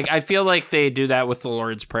bit. Like I feel like they do that with the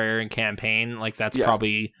Lord's Prayer and Campaign. Like that's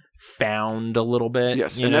probably found a little bit.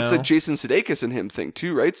 Yes, and that's a Jason Sudeikis and him thing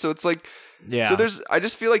too, right? So it's like, so I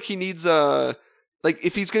just feel like he needs like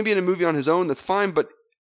if he's going to be in a movie on his own, that's fine, but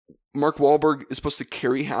Mark Wahlberg is supposed to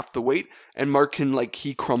carry half the weight, and Mark can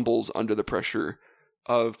he crumbles under the pressure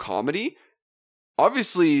of comedy.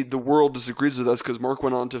 Obviously, the world disagrees with us because Mark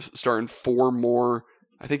went on to star in 4 more,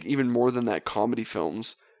 I think even more than that, comedy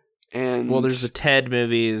films. And there's the Ted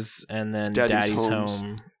movies, and then Daddy's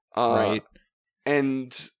Home, right?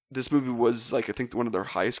 And this movie was I think one of their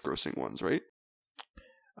highest grossing ones, right?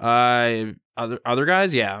 Other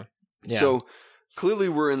guys, yeah. So clearly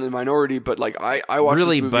we're in the minority, but I watched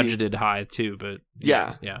really this movie, budgeted high too, but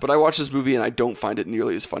yeah. But I watched this movie and I don't find it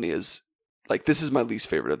nearly as funny as this is my least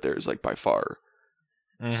favorite of theirs, by far.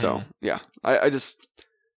 Mm-hmm. So yeah, I just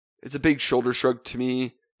it's a big shoulder shrug to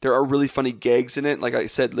me. There are really funny gags in it. Like I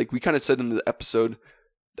said, we kind of said in the episode,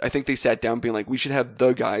 I think they sat down being we should have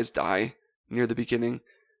the guys die near the beginning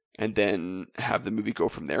and then have the movie go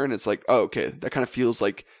from there. And it's oh, okay, that kind of feels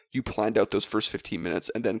like you planned out those first 15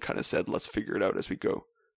 minutes and then kind of said, let's figure it out as we go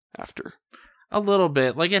after. A little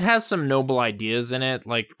bit. It has some noble ideas in it.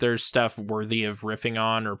 There's stuff worthy of riffing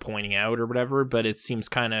on or pointing out or whatever, but it seems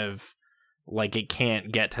kind of it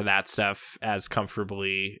can't get to that stuff as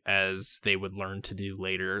comfortably as they would learn to do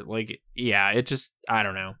later. It just, I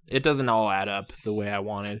don't know. It doesn't all add up the way I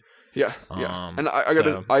wanted. Yeah, yeah. And I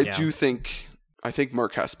think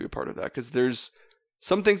Mark has to be a part of that because there's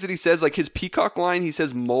some things that he says, his peacock line, he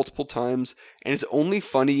says multiple times, and it's only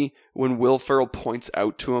funny when Will Ferrell points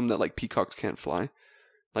out to him that peacocks can't fly.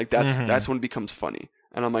 That's when it becomes funny.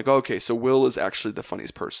 And I'm okay, so Will is actually the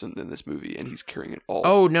funniest person in this movie, and he's carrying it all.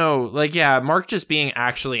 Oh, no. Mark just being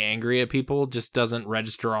actually angry at people just doesn't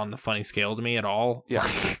register on the funny scale to me at all. Yeah.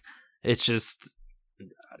 It's just,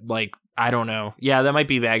 I don't know. Yeah, that might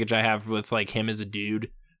be baggage I have with, him as a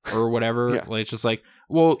dude or whatever. Yeah. It's just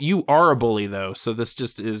well, you are a bully, though, so this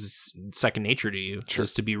just is second nature to you, sure.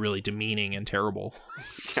 Just to be really demeaning and terrible.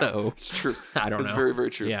 So, yeah, it's true. I don't know. It's very, very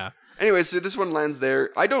true. Yeah. Anyway, so this one lands there.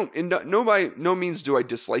 I don't, by no means do I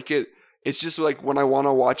dislike it. It's just when I want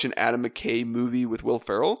to watch an Adam McKay movie with Will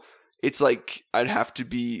Ferrell, it's I'd have to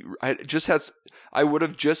be, I would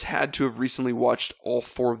have just had to have recently watched all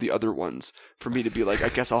 4 of the other ones for me to be I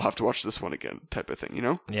guess I'll have to watch this one again type of thing, you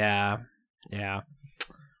know? Yeah. Yeah.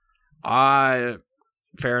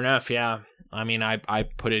 Fair enough. Yeah. I mean, I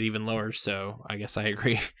put it even lower, so I guess I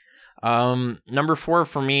agree. Number 4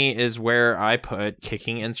 for me is where I put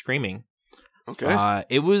Kicking and Screaming. Okay.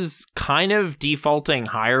 It was kind of defaulting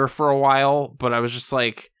higher for a while, but I was just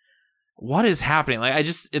what is happening?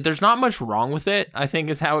 There's not much wrong with it, I think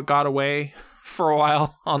is how it got away for a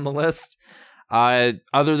while on the list.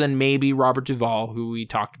 Other than maybe Robert Duvall, who we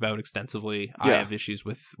talked about extensively. Yeah. I have issues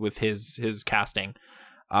with his casting.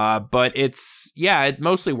 But it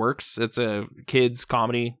mostly works. It's a kids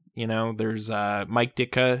comedy. There's Mike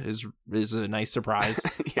Ditka is a nice surprise.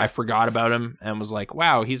 Yeah. I forgot about him and was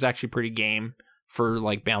wow, he's actually pretty game for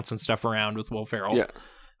bouncing stuff around with Will Ferrell.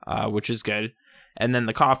 Yeah. Which is good. And then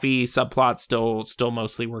the coffee subplot still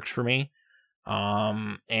mostly works for me.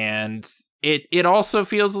 And it also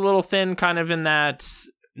feels a little thin, kind of in that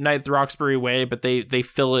Night at the Roxbury way, but they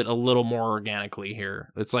fill it a little more organically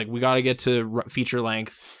here. It's we got to get to feature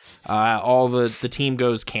length. All the team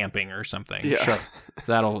goes camping or something. Yeah. Sure.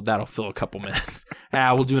 That'll fill a couple minutes.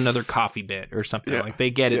 We'll do another coffee bit or something. Yeah. They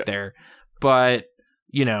get it there, but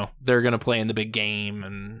they're gonna play in the big game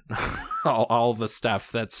and all the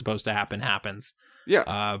stuff that's supposed to happen happens.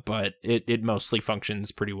 Yeah. But it mostly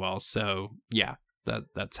functions pretty well. So yeah,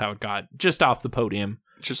 that's how it got just off the podium.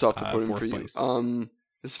 Just off the podium for you. Place.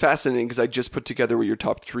 It's fascinating because I just put together what your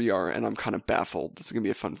top 3 are, and I'm kind of baffled. This is gonna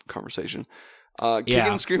be a fun conversation. Kicking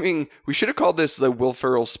and Screaming. We should have called this the Will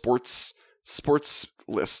Ferrell sports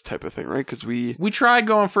list type of thing, right? Because we tried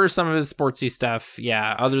going for some of his sportsy stuff.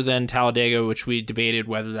 Yeah, other than Talladega, which we debated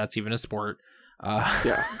whether that's even a sport.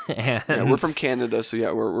 Yeah, we're from Canada, so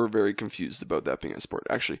yeah, we're very confused about that being a sport.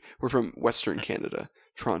 Actually, we're from Western Canada.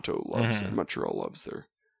 Toronto loves and Montreal loves their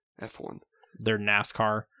F1. Their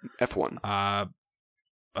NASCAR. F1.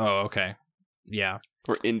 Oh, okay. Yeah.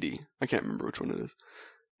 Or Indy. I can't remember which one it is.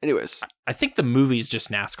 Anyways. I think the movie's just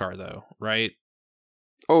NASCAR, though, right?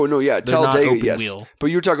 Oh, no, yeah. Talladega, yes. Wheel. But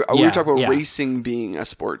we were talking about racing being a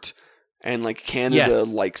sport. And Canada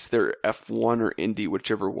likes their F1 or Indy,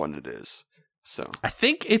 whichever one it is. So I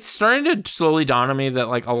think it's starting to slowly dawn on me that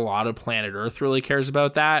a lot of planet Earth really cares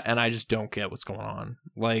about that, and I just don't get what's going on.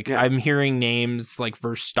 I'm hearing names like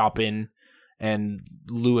Verstappen and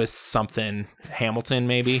Lewis something Hamilton,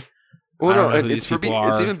 maybe. Well, I don't no, know who it's these people are.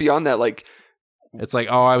 it's even beyond that. Like, it's like,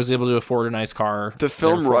 oh, I was able to afford a nice car. The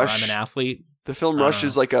film Rush. I'm an athlete. The film Rush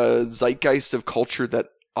is like a zeitgeist of culture that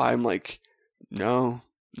I'm like, no.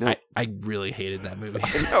 I really hated that movie.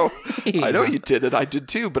 I know you did it. I did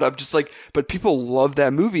too. But I'm just like, but people love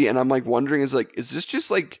that movie, and I'm like wondering, is this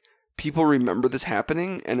just like people remember this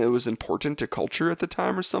happening and it was important to culture at the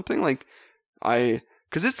time or something? Like,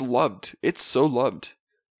 because it's loved. It's so loved.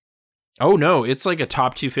 Oh no, it's like a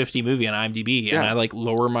top 250 movie on IMDb, and I like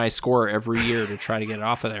lower my score every year to try to get it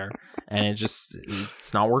off of there, and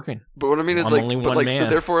it's not working. But what I mean is so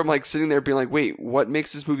therefore I'm like sitting there being like, wait, what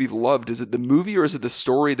makes this movie loved? Is it the movie or is it the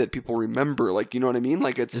story that people remember? Like, you know what I mean?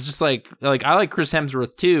 Like it's just like I like Chris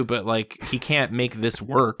Hemsworth too, but like he can't make this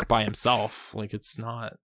work by himself. Like it's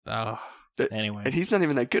not. Anyway, and he's not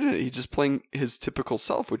even that good at it. He's just playing his typical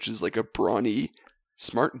self, which is like a brawny,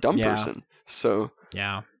 smart, dumb person. So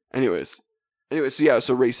yeah. Anyways,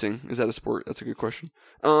 so racing, is that a sport? That's a good question.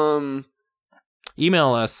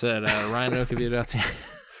 Email us at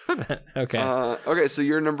ryan@okavita.ca. Okay. Okay, so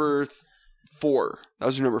you're number 4. That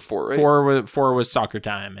was your number 4, right? 4 was Soccer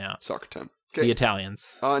Time, yeah. Soccer Time. Okay. The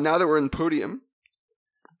Italians. Now that we're in podium,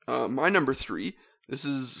 my number 3,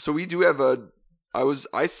 so we do have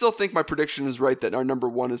I still think my prediction is right that our number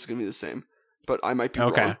 1 is going to be the same, but I might be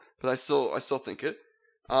wrong, but I still think it.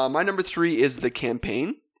 My number 3 is The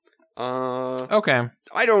Campaign. Okay.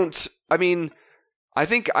 I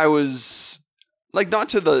think I was like not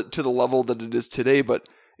to the level that it is today, but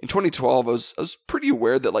in 2012 I was pretty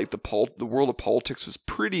aware that like the world of politics was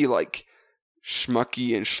pretty like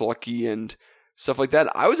schmucky and schlucky and stuff like that.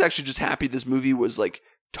 I was actually just happy this movie was like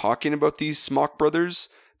talking about these Smock brothers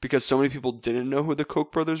because so many people didn't know who the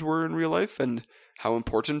Koch brothers were in real life and how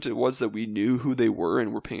important it was that we knew who they were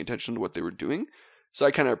and were paying attention to what they were doing. So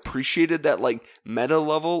I kind of appreciated that like meta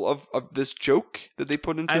level of this joke that they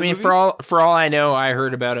put into the movie. for all I know, I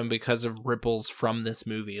heard about him because of ripples from this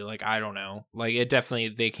movie. Like, I don't know. Like,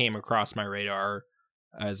 they came across my radar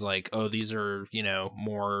as like, oh, these are,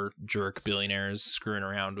 more jerk billionaires screwing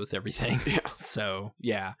around with everything. Yeah. So,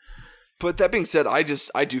 yeah. But that being said, I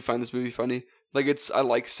do find this movie funny. Like, I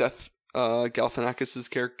like Seth Galifianakis'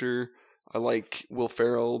 character. I like Will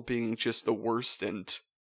Ferrell being just the worst and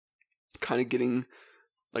kind of getting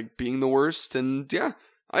like being the worst, and yeah,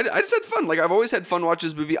 I just had fun. Like, I've always had fun watching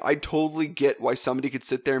this movie. I totally get why somebody could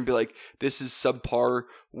sit there and be like, this is subpar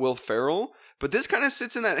Will Ferrell, but this kind of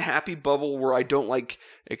sits in that happy bubble where I don't like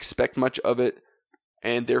expect much of it,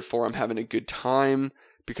 and therefore I'm having a good time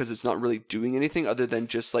because it's not really doing anything other than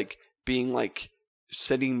just like being like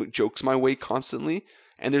sending jokes my way constantly,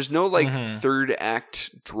 and there's no like third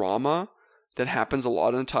act drama that happens a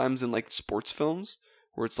lot of the times in like sports films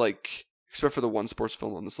where it's like, except for the one sports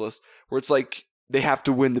film on this list, where it's like they have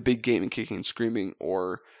to win the big game and kicking and screaming,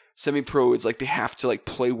 or semi-pro, it's like they have to like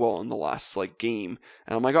play well in the last like game.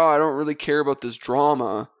 And I'm like, oh, I don't really care about this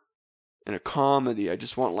drama in a comedy. I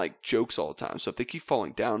just want like jokes all the time. So if they keep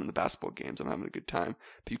falling down in the basketball games, I'm having a good time.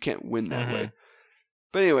 But you can't win that way.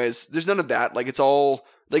 But anyways, there's none of that. Like, it's all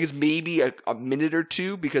like, it's maybe a minute or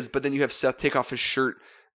two but then you have Seth take off his shirt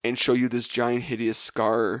and show you this giant hideous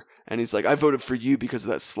scar. And he's like, I voted for you because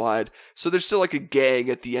of that slide. So there's still like a gag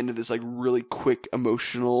at the end of this like really quick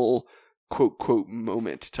emotional quote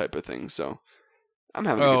moment type of thing. So I'm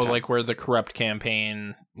having a good time. Oh, like where the corrupt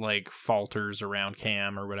campaign like falters around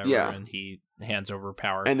Cam or whatever, and he hands over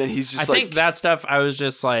power. And then he's just I think that stuff I was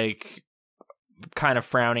just like kind of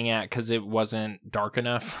frowning at because it wasn't dark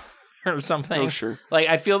enough or something. Oh, sure. Like,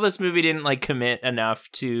 I feel this movie didn't like commit enough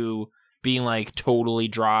to being like totally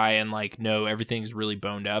dry and like, no, everything's really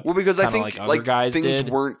boned up. Well, because I think like other guys things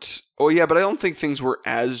did. weren't. Oh yeah, but I don't think things were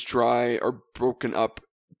as dry or broken up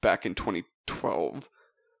back in 2012.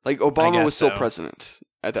 Like, Obama was still president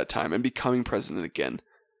at that time and becoming president again.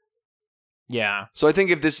 Yeah. So I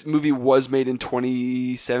think if this movie was made in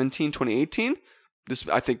 2017, 2018, this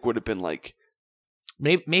I think would have been like.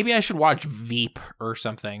 Maybe I should watch Veep or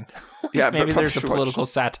something. Yeah, maybe there's a political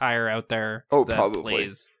satire out there. Oh, that probably.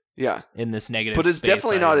 Plays. Yeah, in this negative, but it's space,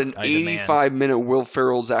 definitely not an 85-minute Will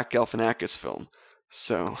Ferrell, Zach Galifianakis film.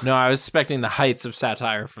 So no, I was expecting the heights of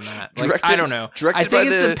satire from that. Like, directed, I don't know. I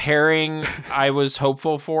think it's a pairing I was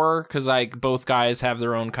hopeful for because like both guys have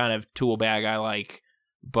their own kind of tool bag I like,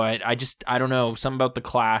 but I don't know. Something about The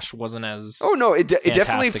Clash wasn't as. Oh no, it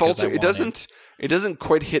definitely faltered. It doesn't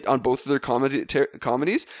quite hit on both of their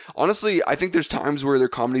comedies. Honestly, I think there's times where their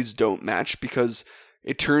comedies don't match because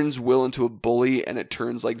it turns Will into a bully and it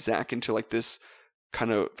turns like Zach into like this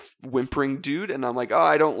kind of whimpering dude. And I'm like, oh,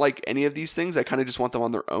 I don't like any of these things. I kind of just want them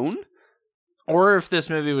on their own. Or if this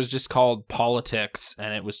movie was just called Politics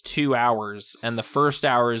and it was 2 hours and the first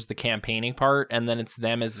hour is the campaigning part and then it's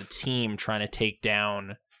them as a team trying to take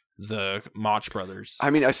down the Mach brothers.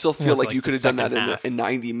 I mean, I still feel like you could have done that in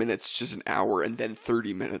 90 minutes, just an hour and then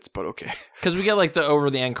 30 minutes, but okay. Because we get like the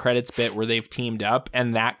over the end credits bit where they've teamed up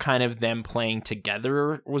and that kind of them playing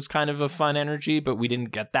together was kind of a fun energy, but we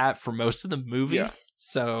didn't get that for most of the movie. Yeah.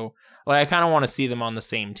 So like I kind of want to see them on the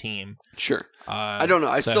same team. Sure. I don't know.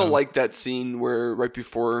 I still like that scene where right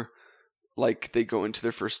before like they go into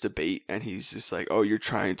their first debate and he's just like, "Oh, you're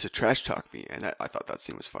trying to trash talk me," and I thought that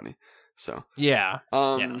scene was funny. So yeah.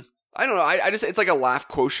 I don't know. I just it's like a laugh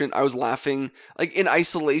quotient. I was laughing like in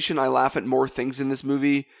isolation. I laugh at more things in this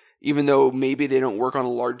movie, even though maybe they don't work on a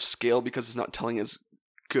large scale because it's not telling as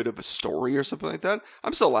good of a story or something like that.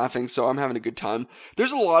 I'm still laughing, so I'm having a good time.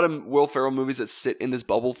 There's a lot of Will Ferrell movies that sit in this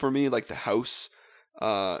bubble for me, like The House.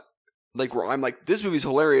 Like where I'm like, this movie's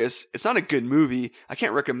hilarious. It's not a good movie. I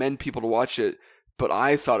can't recommend people to watch it, but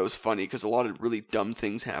I thought it was funny because a lot of really dumb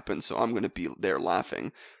things happen, so I'm going to be there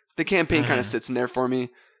laughing. The campaign kind of sits in there for me.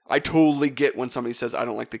 I totally get when somebody says, I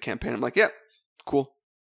don't like the campaign. I'm like, yeah, cool.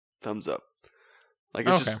 Thumbs up. Like,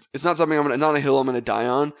 it's just, it's not something not a hill I'm going to die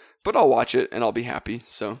on, but I'll watch it and I'll be happy.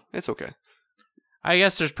 So it's okay. I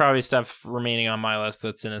guess there's probably stuff remaining on my list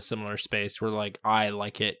that's in a similar space where like, I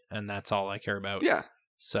like it and that's all I care about. Yeah.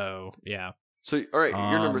 So, yeah. So, all right,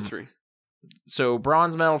 you're number 3. So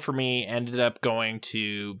bronze medal for me ended up going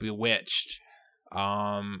to Bewitched.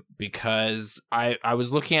 Because I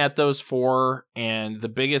was looking at those 4 and the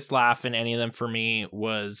biggest laugh in any of them for me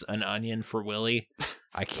was an onion for Willie.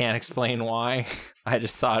 I can't explain why. I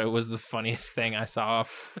just thought it was the funniest thing I saw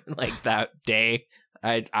like that day.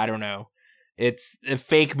 I don't know. It's a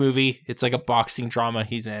fake movie. It's like a boxing drama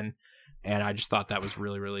he's in. And I just thought that was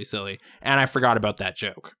really, really silly. And I forgot about that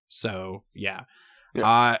joke. So yeah.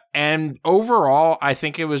 And overall, I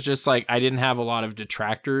think it was just like I didn't have a lot of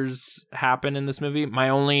detractors happen in this movie. My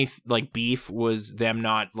only like beef was them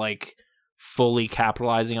not like fully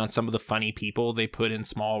capitalizing on some of the funny people they put in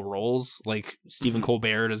small roles. Like Stephen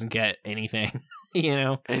Colbert doesn't get anything, you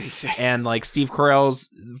know, and like Steve Carell's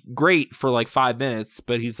great for like 5 minutes,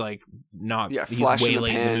 but he's like not. Yeah, he's way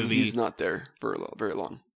late in the movie. He's not there for very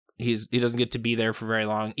long. He doesn't get to be there for very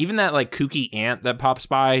long. Even that like kooky aunt that pops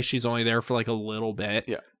by, she's only there for like a little bit.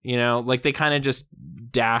 Yeah. You know, like they kind of just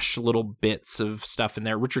dash little bits of stuff in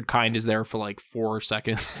there. Richard Kind is there for like 4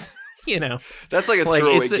 seconds. You know, that's like a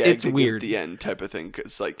throwaway gag it's weird at the end type of thing.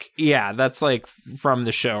 Cause like, yeah, that's like from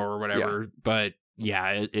the show or whatever. Yeah. But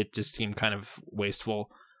yeah, it just seemed kind of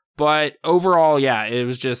wasteful. But overall, yeah, it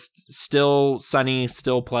was just still sunny,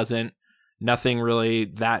 still pleasant. Nothing really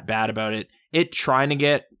that bad about it. It trying to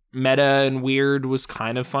get meta and weird was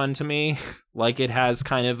kind of fun to me. Like it has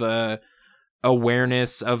kind of a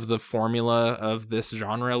awareness of the formula of this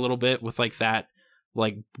genre a little bit with like that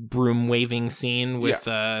like broom waving scene with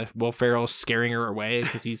Will Ferrell scaring her away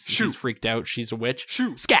because he's freaked out. She's a witch.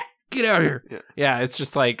 Scat, get out of here. Yeah, it's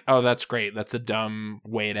just like, oh, that's great. That's a dumb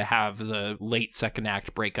way to have the late second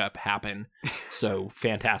act breakup happen. So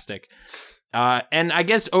fantastic. And I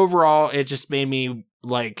guess overall it just made me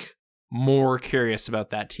like more curious about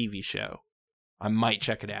that TV show. I might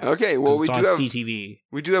check it out. Okay, well we do have CTV.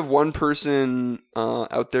 We do have one person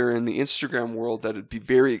out there in the Instagram world that would be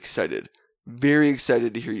very excited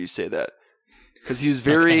to hear you say that, because he was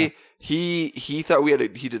very he thought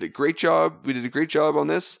he did a great job. We did a great job on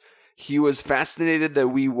this. He was fascinated that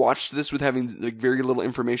we watched this with having like very little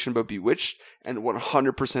information about Bewitched, and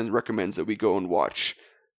 100% recommends that we go and watch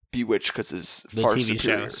Bewitched because it's far TV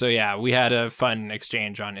superior. Show. So yeah, we had a fun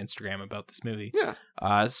exchange on Instagram about this movie.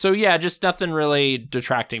 Yeah. So yeah, just nothing really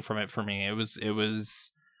detracting from it for me. It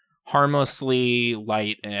was harmlessly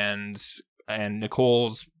light, and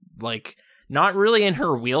Nicole's like not really in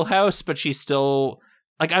her wheelhouse, but she's still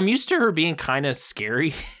like, I'm used to her being kind of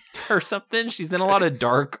scary or something. She's in a lot of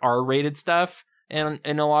dark R-rated stuff in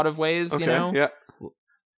a lot of ways. Okay, you know. Yeah.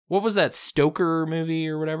 What was that Stoker movie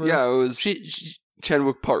or whatever? Yeah, it was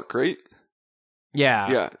Chenwick Park, right?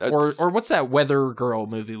 Yeah. Or what's that Weather Girl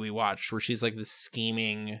movie we watched where she's like this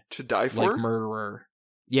scheming To Die For like murderer?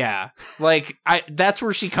 Yeah. Like that's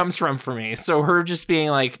where she comes from for me. So her just being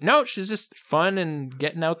like, no, she's just fun and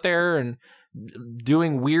getting out there and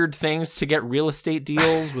doing weird things to get real estate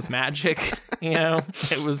deals with magic. You know,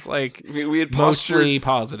 it was like we had mostly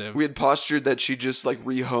positive. We had postured that she just like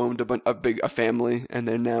rehomed a family, and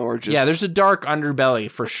then now are just there's a dark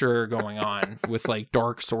underbelly for sure going on with like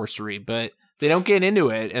dark sorcery, but they don't get into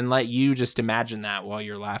it and let you just imagine that while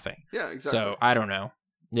you're laughing. Yeah, exactly. So I don't know.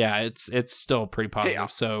 Yeah, it's still pretty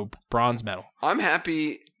positive. So bronze medal. I'm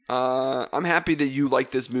happy. I'm happy that you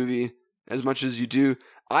like this movie. as much as you do.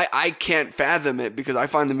 I can't fathom it because I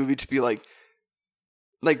find the movie to be like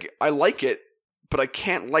I like it, but I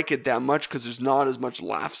can't like it that much because there's not as much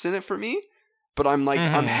laughs in it for me. But I'm like,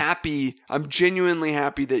 I'm happy. I'm genuinely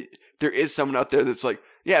happy that there is someone out there that's like,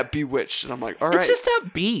 yeah, Bewitched. And I'm like, all right. It's just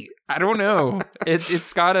upbeat. I don't know.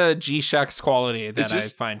 It's got a G-Shucks quality that I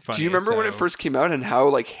find funny. Do you remember when it first came out and how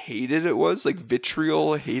like hated it was? Like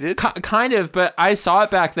vitriol hated? Kind of, but I saw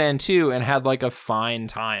it back then too and had like a fine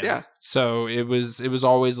time. Yeah. So it was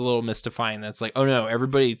always a little mystifying. That's like, oh no,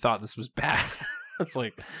 everybody thought this was bad. It's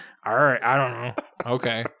like, all right, I don't know.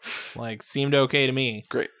 Okay. Like, seemed okay to me.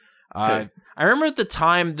 Great. I remember at the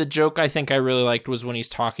time, the joke I think I really liked was when he's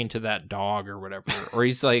talking to that dog or whatever, or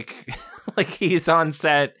he's like, like he's on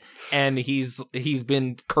set and he's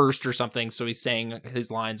been cursed or something, so he's saying his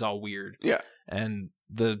lines all weird. Yeah, and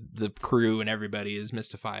the crew and everybody is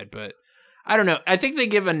mystified, but I don't know. I think they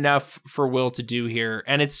give enough for Will to do here,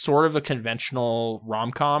 and it's sort of a conventional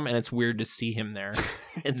rom-com, and it's weird to see him there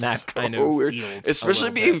in that kind of weird. field, especially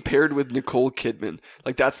being paired with Nicole Kidman.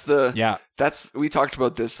 Like we talked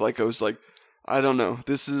about this. Like I was like, I don't know.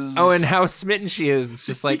 This is and how smitten she is. It's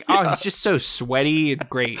just like, oh, he's just so sweaty and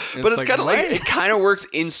great. But it's kind of like it kind of works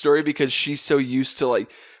in story because she's so used to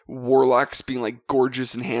like warlocks being like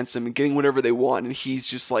gorgeous and handsome and getting whatever they want, and he's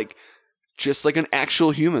just like an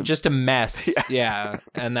actual human. Just a mess. Yeah.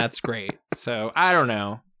 And that's great. So I don't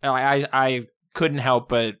know. I couldn't help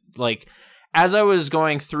but like, as I was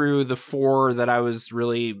going through the four that I was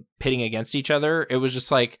really pitting against each other, it was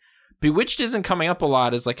just like, Bewitched isn't coming up a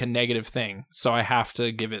lot as like a negative thing. So I have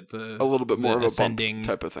to give it a little bit more of a bump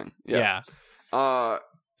type of thing. Yeah. So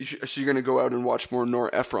you're going to go out and watch more Nora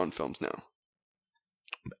Ephron films now?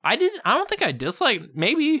 I don't think I disliked.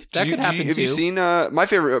 Maybe that could happen too. Have you seen? My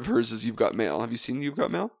favorite of hers is You've Got Mail. Have you seen You've Got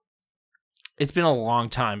Mail? It's been a long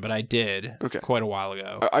time, but I did. Okay. Quite a while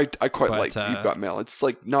ago. I quite like You've Got Mail. It's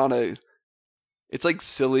like it's like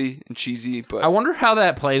silly and cheesy, but I wonder how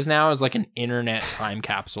that plays now as like an internet time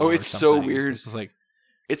capsule. Oh, it's so weird.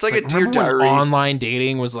 It's like a Dear Diary. Online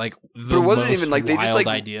dating was like but it wasn't even like they just like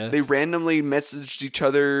idea. They randomly messaged each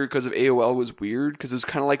other because of AOL was weird because it was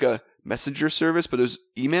kind of like a messenger service, but there's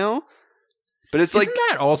email. But it's Isn't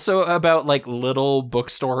that also about like little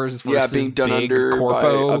bookstores versus being done big under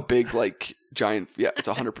corpo? by a big like giant. Yeah, it's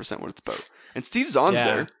 100% what it's about. And Steve Zahn's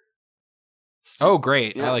there. Oh,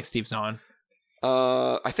 great! Yeah. I like Steve Zahn.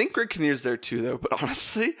 I think Greg Kinnear's there too, though. But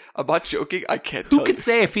honestly, I'm not joking. I can't. Who could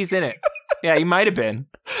say if he's in it? Yeah, he might have been.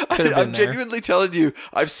 I'm genuinely telling you,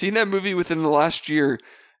 I've seen that movie within the last year,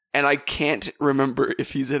 and I can't remember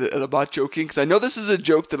if he's in it. And I'm not joking because I know this is a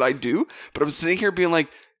joke that I do, but I'm sitting here being like,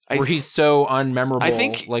 where he's so unmemorable. I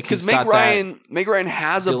think like because Meg Ryan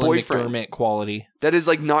has a boyfriend McDermott quality that is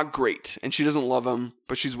like not great, and she doesn't love him,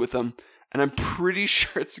 but she's with him, and I'm pretty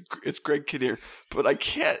sure it's Greg Kinnear, but I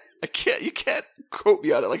can't. You can't quote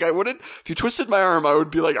me on it. Like I wouldn't. If you twisted my arm, I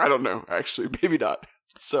would be like, I don't know. Actually, maybe not.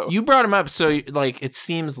 So you brought him up, so like it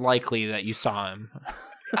seems likely that you saw him.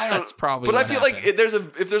 That's probably. But I feel happened.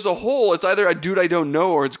 like if there's a hole, it's either a dude I don't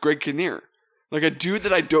know or it's Greg Kinnear. Like a dude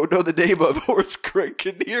that I don't know the name of, or it's Greg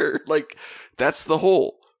Kinnear. Like that's the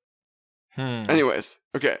hole. Anyways,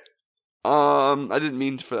 okay. I didn't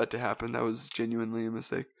mean for that to happen. That was genuinely a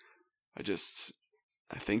mistake.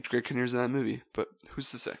 I think Greg Kinnear's in that movie, but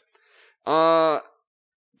who's to say? Can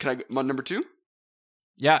I get my number 2?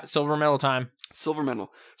 Yeah, Silver Medal time. Silver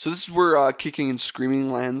Medal. So this is where Kicking and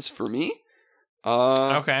Screaming lands for me.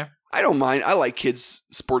 Okay. I don't mind. I like kids'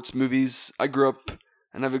 sports movies. I grew up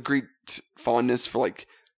and I have a great fondness for like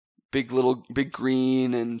Big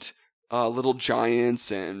Green and Little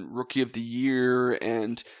Giants and Rookie of the Year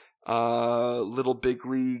and Little Big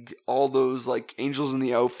League. All those like Angels in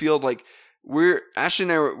the Outfield. Like Ashley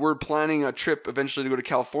and I we're planning a trip eventually to go to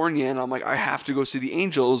California, and I'm like, I have to go see the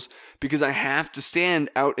Angels because I have to stand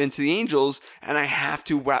out into the Angels and I have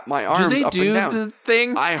to wrap my arms up and down. Do they do the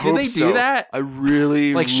thing? I hope so. Do that? I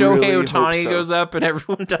really, like Shohei Ohtani goes up and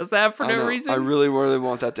everyone does that for no reason. I really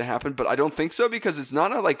want that to happen, but I don't think so because it's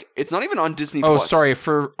not even on Disney Oh, Plus. sorry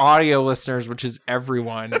for audio listeners, which is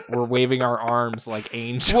everyone. We're waving our arms like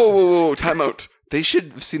angels. Whoa! Time out. They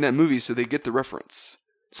should have seen that movie so they get the reference.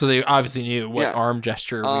 So they obviously knew what arm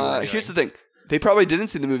gesture we were doing. Here's the thing. They probably didn't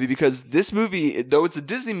see the movie because this movie, though it's a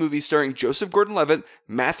Disney movie starring Joseph Gordon-Levitt,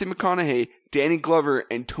 Matthew McConaughey, Danny Glover,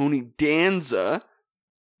 and Tony Danza,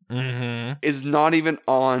 is not even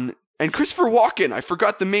on... And Christopher Walken. I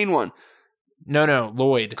forgot the main one. No,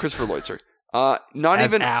 Lloyd. Christopher Lloyd, sorry. Not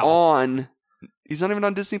As even Al. on... He's not even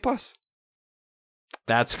on Disney Plus.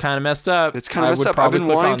 That's kind of messed up. It's kind of messed up. I've been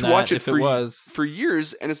wanting to watch it for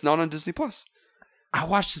years, and it's not on Disney Plus. I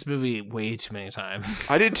watched this movie way too many times.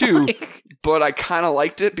 I did too, Like, but I kind of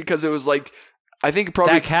liked it because it was like, I think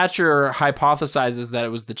probably that catcher hypothesizes that it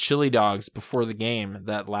was the chili dogs before the game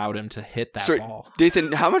that allowed him to hit that ball.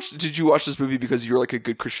 Nathan, how much did you watch this movie because you're like a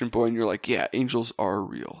good Christian boy and you're like, yeah, angels are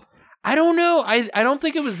real? I don't know. I don't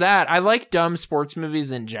think it was that. I like dumb sports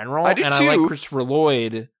movies in general. I do and too. I like Christopher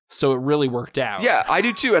Lloyd, so it really worked out. Yeah, I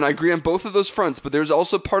do too, and I agree on both of those fronts, but there's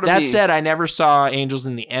also part of me... That said, I never saw Angels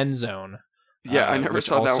in the End Zone. Yeah, I never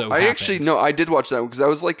saw that one. I did watch that one because that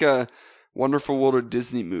was like a Wonderful World of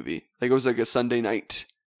Disney movie. Like it was like a Sunday night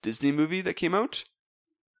Disney movie that came out.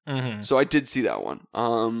 Mm-hmm. So I did see that one.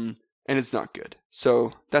 And it's not good.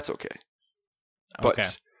 So that's okay.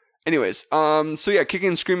 But anyways, so yeah, Kicking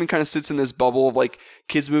and Screaming kind of sits in this bubble of like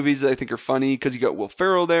kids movies that I think are funny because you got Will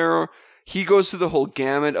Ferrell there. He goes through the whole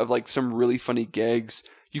gamut of like some really funny gags.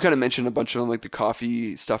 You kind of mentioned a bunch of them, like the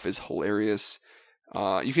coffee stuff is hilarious.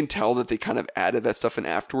 You can tell that they kind of added that stuff in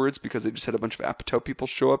afterwards because they just had a bunch of Apatow people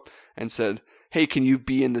show up and said, hey, can you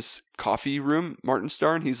be in this coffee room, Martin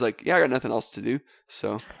Starr? And he's like, yeah, I got nothing else to do.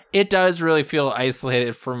 So it does really feel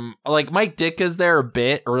isolated from, like, Mike Dick is there a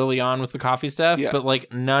bit early on with the coffee stuff, but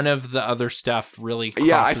like none of the other stuff really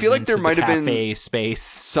crosses I feel like there might have been space.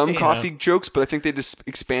 Some coffee jokes, but I think they just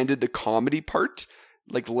expanded the comedy part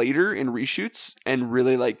like later in reshoots and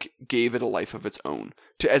really like gave it a life of its own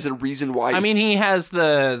as a reason why. I mean, he has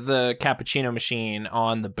the cappuccino machine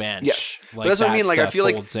on the bench. Yes, like, but that's what I mean. Like, I feel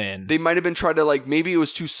like in. They might have been trying to like, maybe it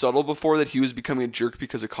was too subtle before that he was becoming a jerk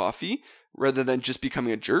because of coffee rather than just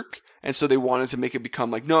becoming a jerk. And so they wanted to make it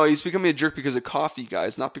become like, no, he's becoming a jerk because of coffee,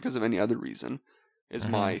 guys, not because of any other reason. Is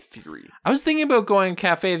my theory. I was thinking about going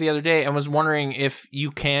cafe the other day and was wondering if you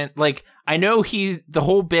can't, like, I know the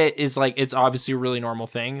whole bit is like, it's obviously a really normal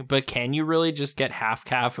thing, but can you really just get half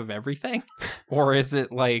calf of everything? Or is it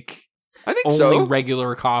like, I think only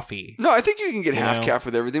regular coffee? No, I think you can get half calf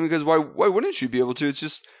with everything because why wouldn't you be able to? It's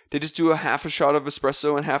just, they just do a half a shot of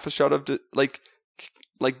espresso and half a shot of like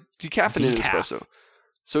decaffeinated espresso.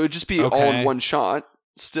 So it'd just be all in one shot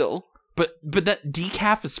still. But that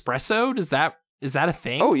decaf espresso, is that a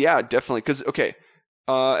thing? Oh yeah, definitely. Because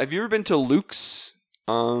have you ever been to Luke's?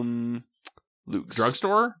 Luke's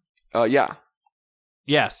drugstore? Yeah.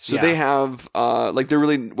 Yes. So they have like they're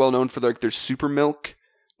really well known for their super milk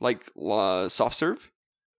soft serve.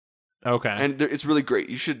 Okay. And it's really great.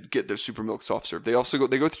 You should get their super milk soft serve. They also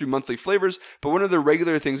go through monthly flavors, but one of their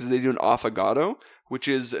regular things is they do an affogato, which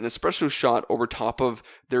is an espresso shot over top of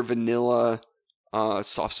their vanilla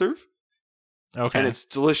soft serve. Okay. And it's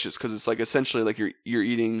delicious because it's like essentially like you're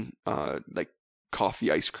eating like coffee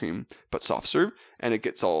ice cream but soft serve, and it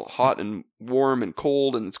gets all hot and warm and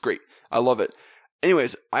cold, and it's great. I love it.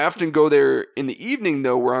 Anyways, I often go there in the evening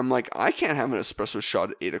though, where I'm like, I can't have an espresso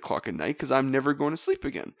shot at 8 o'clock at night because I'm never going to sleep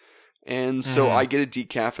again, and so I get a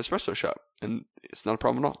decaf espresso shot, and it's not a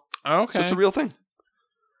problem at all. Okay, so it's a real thing.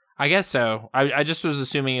 I guess so. I just was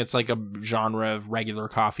assuming it's like a genre of regular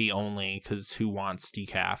coffee only because who wants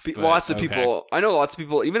decaf? But, lots of people. I know lots of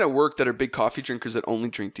people, even at work, that are big coffee drinkers that only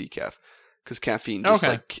drink decaf because caffeine just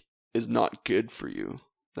is not good for you.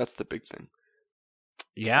 That's the big thing.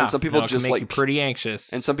 Yeah, and some people just make you pretty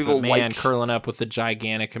anxious. And some people curling up with the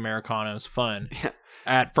gigantic Americano is fun. Yeah.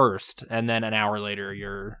 At first, and then an hour later,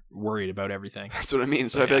 you're worried about everything. That's what I mean.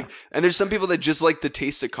 So I feel like, and there's some people that just like the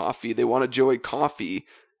taste of coffee. They want to enjoy coffee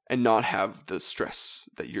and not have the stress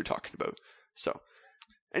that you're talking about. So,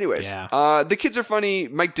 anyways, the kids are funny.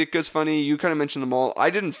 Mike Ditka's funny. You kind of mentioned them all. I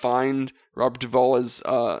didn't find Robert Duvall as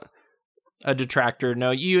a detractor.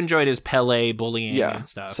 No, you enjoyed his Pele bullying and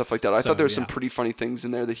stuff like that. I thought there were some pretty funny things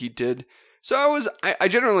in there that he did. So I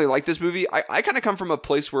generally like this movie. I kind of come from a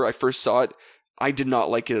place where I first saw it. I did not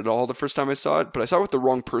like it at all the first time I saw it, but I saw it with the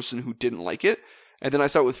wrong person who didn't like it. And then I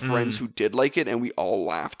saw it with friends who did like it, and we all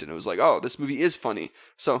laughed. And it was like, oh, this movie is funny.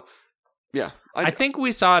 So, yeah. I think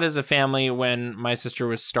we saw it as a family when my sister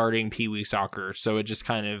was starting Pee Wee Soccer. So it just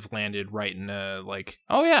kind of landed right in a, like,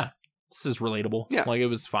 oh, yeah, this is relatable. Yeah. Like, it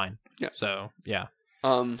was fine. Yeah. So, yeah.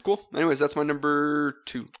 Cool. Anyways, that's my number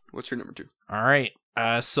 2. What's your number 2? All right.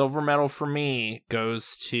 Silver medal for me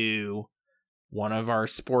goes to one of our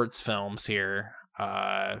sports films here.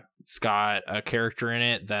 It's got a character in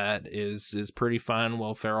it that is pretty fun.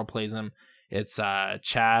 Will Ferrell plays him. It's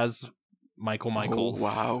Chaz Michaels. Oh,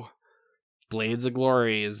 wow. Blades of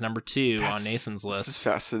Glory is number 2 on Nathan's list. This is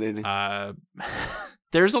fascinating.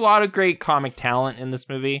 There's a lot of great comic talent in this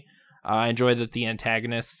movie. I enjoy that the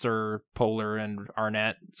antagonists are Polar and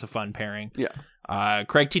Arnett. It's a fun pairing. Yeah.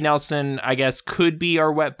 Craig T. Nelson, I guess, could be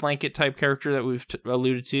our wet blanket type character that we've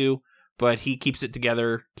alluded to. But he keeps it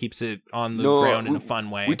together, keeps it on the ground in a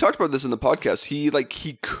fun way. We talked about this in the podcast.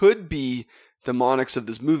 He could be mnemonics of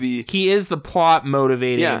this movie. He is the plot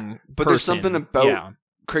motivating but there's something about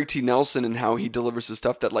Craig T. Nelson and how he delivers the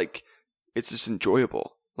stuff that, like, it's just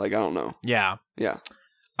enjoyable. Like, I don't know. Yeah. Yeah.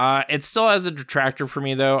 It still has a detractor for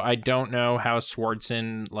me, though. I don't know how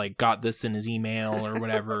Swartzen, like, got this in his email or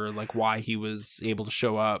whatever, like, why he was able to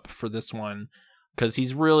show up for this one, because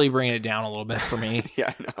he's really bringing it down a little bit for me.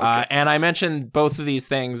 Yeah, I know. Okay. And I mentioned both of these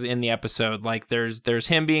things in the episode. Like, there's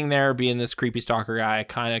him being there, being this creepy stalker guy,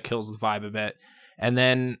 kind of kills the vibe a bit. And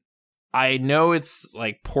then I know it's,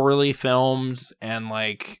 like, poorly filmed and,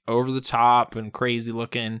 like, over the top and crazy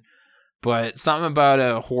looking, but something about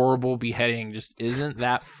a horrible beheading just isn't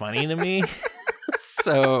that funny to me.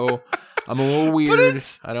 So I'm a little weird.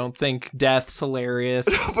 I don't think death's hilarious.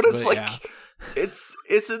 But it's like,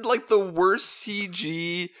 it's in, like, the worst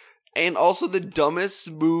CG and also the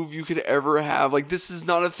dumbest move you could ever have. Like, this is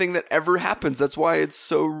not a thing that ever happens. That's why it's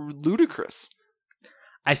so ludicrous.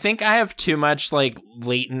 I think I have too much, like,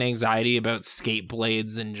 latent anxiety about skate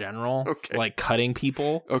blades in general. Okay. Like, cutting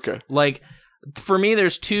people. Okay. Like, for me,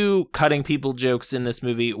 there's two cutting people jokes in this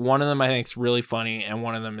movie. One of them I think is really funny, and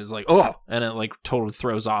one of them is like, oh, and it, like, totally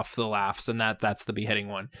throws off the laughs, and that's the beheading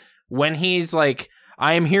one. When he's like,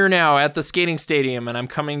 I am here now at the skating stadium, and I'm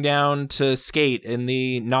coming down to skate in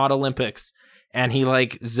the not Olympics, and he,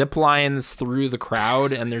 like, zip lines through the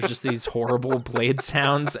crowd, and there's just these horrible blade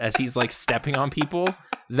sounds as he's, like, stepping on people.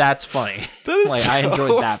 That's funny. That is like, I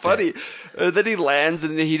enjoyed that funny. Then he lands,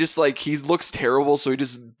 and he just, like, he looks terrible, so he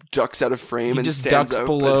just ducks out of frame and just stands ducks out,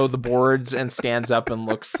 below the boards and stands up and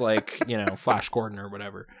looks like, you know, Flash Gordon or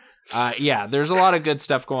whatever. Yeah, there's a lot of good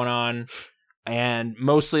stuff going on, and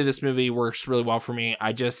mostly this movie works really well for me.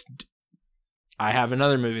 I have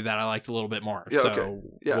another movie that I liked a little bit more, so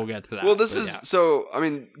we'll get to that. Well, so, I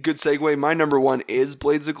mean, good segue. My number one is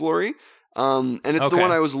Blades of Glory. And it's the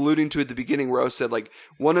one I was alluding to at the beginning where I said, like,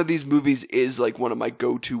 one of these movies is, like, one of my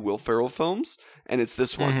go-to Will Ferrell films, and it's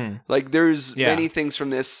this one. Mm-hmm. Like, there's many things from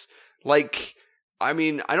this. Like, I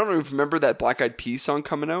mean, I don't even remember that Black Eyed Peas song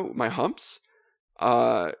coming out, My Humps.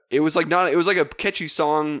 It was like a catchy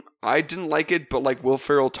song. I didn't like it, but, like, Will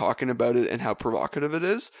Ferrell talking about it and how provocative it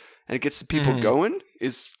is, and it gets the people going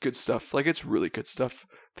is good stuff. Like, it's really good stuff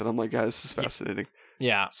that I'm like, guys, this is fascinating.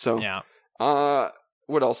 Yeah. So,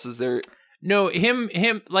 what else is there? No, him,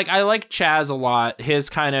 like, I like Chaz a lot. His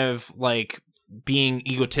kind of, like, being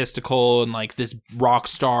egotistical and, like, this rock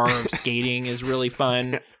star of skating is really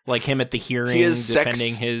fun. Like, him at the hearing,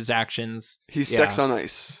 defending his actions. He's sex on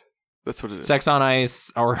ice. That's what it is. Sex on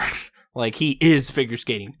ice, or, like, he is figure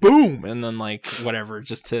skating. Boom! And then, like, whatever,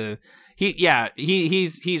 just to...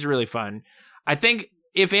 He's really fun. I think,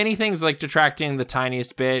 if anything's, like, detracting the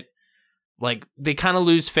tiniest bit, like, they kind of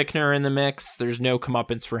lose Fichtner in the mix. There's no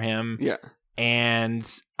comeuppance for him. Yeah. And,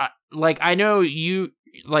 I know you,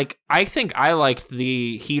 like, I think I liked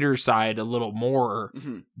the Heater side a little more,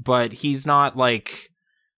 but he's not, like,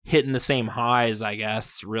 hitting the same highs, I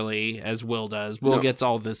guess, really, as Will does. Will gets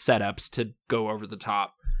all the setups to go over the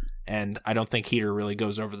top, and I don't think Heater really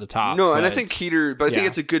goes over the top. No, and I think Heater, but I think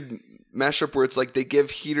it's a good mashup where it's, like, they give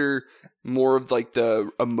Heater more of, like, the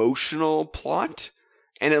emotional plot,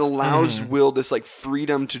 and it allows Will this, like,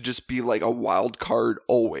 freedom to just be, like, a wild card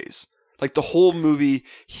always. Like, the whole movie,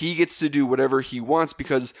 he gets to do whatever he wants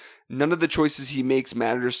because none of the choices he makes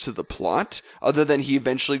matters to the plot, other than he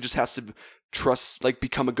eventually just has to trust, like,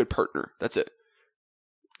 become a good partner. That's it.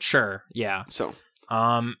 Sure, yeah. So.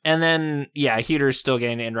 And then, Heater's still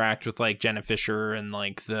getting to interact with, like, Jenna Fischer and,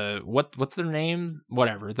 like, what's their name?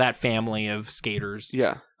 Whatever. That family of skaters.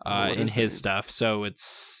 Yeah. In his stuff. So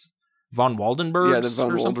it's Von Waldenbergs. Yeah, the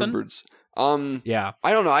Von Waldenbergs.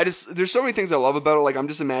 I don't know. There's so many things I love about it. Like, I'm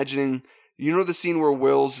just imagining, you know, the scene where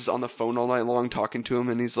Will's just on the phone all night long talking to him,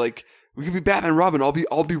 and he's like, "We can be Batman, Robin.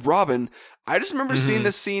 I'll be Robin." I just remember seeing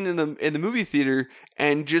this scene in the movie theater,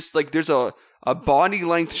 and just, like, there's a body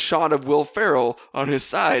length shot of Will Ferrell on his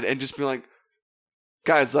side, and just being like,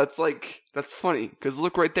 guys, that's funny because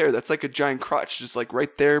look right there. That's like a giant crotch, just, like,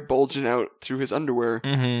 right there, bulging out through his underwear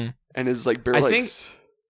and his, like, bare legs.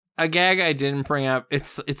 A gag I didn't bring up,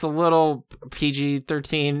 it's a little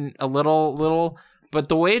PG-13, a little, but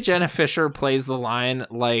the way Jenna Fischer plays the line,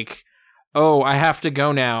 like, "Oh, I have to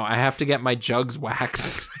go now. I have to get my jugs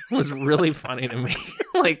waxed," was really funny to me.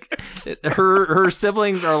 Like, her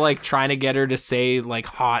siblings are, like, trying to get her to say, like,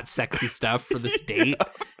 hot, sexy stuff for this date,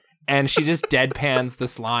 and she just deadpans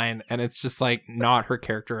this line, and it's just, like, not her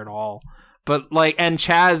character at all. But, like, and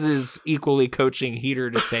Chaz is equally coaching Heater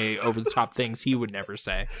to say over-the-top things he would never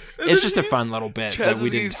say. It's just a fun little bit that we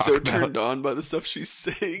didn't talk about. Chaz is so turned on by the stuff she's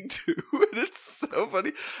saying, too, and it's so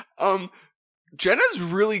funny. Jenna's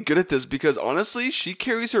really good at this because honestly, she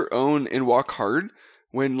carries her own in Walk Hard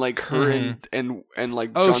when like her and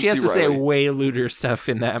like John she has C. to Reilly. say way lewder stuff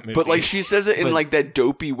in that movie. But like she says it in like that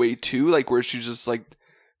dopey way too, like where she's just like,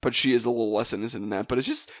 but she is a little less innocent in that. But it's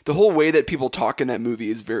just the whole way that people talk in that movie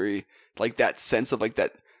is very like that sense of like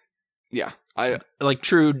that. Yeah, I like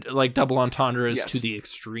true like double entendres to the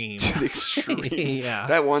extreme. To the extreme. Yeah,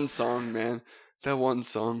 that one song, man. That one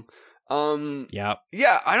song. Yeah.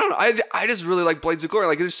 I don't know. I just really like Blades of Glory.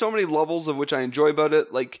 Like, there's so many levels of which I enjoy about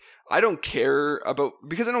it. Like, I don't care about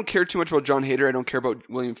because I don't care too much about John Hader. I don't care about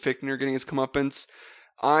William Fichtner getting his comeuppance.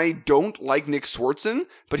 I don't like Nick Swartzen,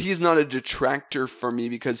 but he's not a detractor for me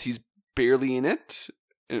because he's barely in it.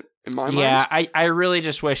 In my mind. Yeah, I really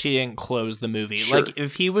just wish he didn't close the movie. Sure. Like,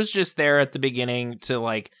 if he was just there at the beginning to,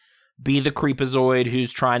 like, be the creepazoid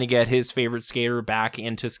who's trying to get his favorite skater back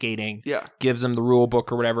into skating, gives him the rule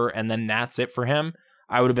book or whatever, and then that's it for him,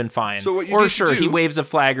 I would have been fine. So what you need to do, he waves a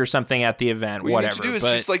flag or something at the event, whatever. What you need to do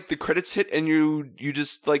is just, like, the credits hit, and you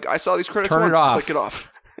just, like, I saw these credits once, click it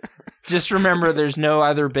off. Just remember, there's no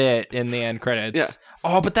other bit in the end credits. Yeah.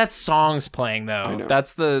 Oh, but that song's playing though.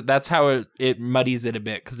 That's how it muddies it a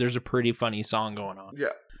bit because there's a pretty funny song going on. Yeah,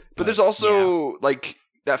 but there's also like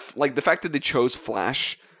that, like the fact that they chose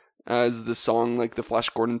Flash as the song, like the Flash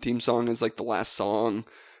Gordon theme song, is like the last song.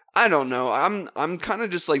 I don't know. I'm kind of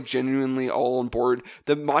just like genuinely all on board.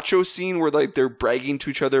 The macho scene where like they're bragging to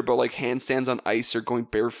each other about like handstands on ice or going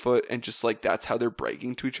barefoot and just like that's how they're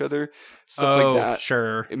bragging to each other. Stuff like that.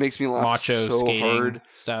 Sure. It makes me laugh macho so hard.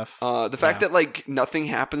 Stuff. The fact that like nothing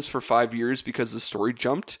happens for 5 years because the story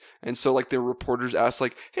jumped. And so like the reporters asked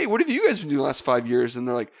like, hey, what have you guys been doing the last 5 years? And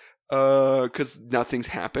they're like, because nothing's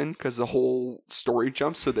happened because the whole story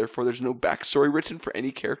jumped. So therefore there's no backstory written for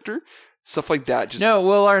any character. Stuff like that. Just... No,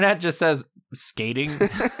 Will Arnett just says skating.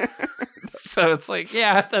 So it's like,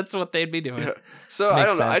 yeah, that's what they'd be doing. Yeah. So I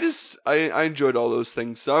don't know. I enjoyed all those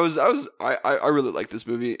things. So I really like this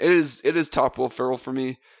movie. It is top Will Ferrell for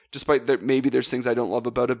me, despite that maybe there's things I don't love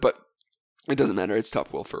about it, but it doesn't matter. It's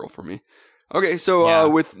top Will Ferrell for me. Okay, so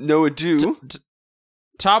with no ado,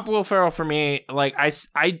 top Will Ferrell for me. Like I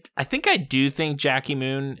think I do think Jackie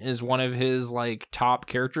Moon is one of his like top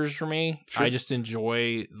characters for me. Sure. I just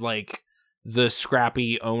enjoy like the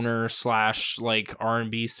scrappy owner / like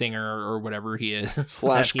R&B singer or whatever he is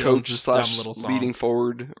 / coach / leading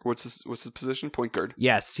forward. What's his position? Point guard.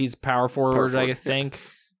 Yes, he's power forward. I think.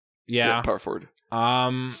 Yeah, power forward.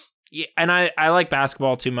 Yeah, and I like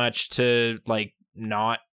basketball too much to like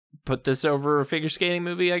not put this over a figure skating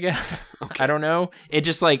movie, I guess. Okay. I don't know. It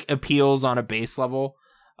just like appeals on a base level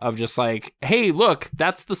of just like, hey, look,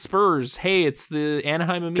 that's the Spurs. Hey, it's the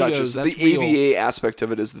Anaheim Amigos. Gotcha. So that's the real. ABA aspect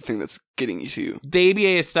of it is the thing that's getting you to you. The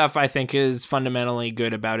ABA stuff I think is fundamentally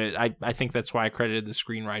good about it. I think that's why I credited the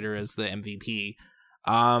screenwriter as the MVP.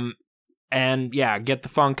 And yeah, Get the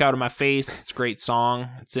Funk Out of My Face. It's a great song.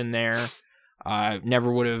 It's in there.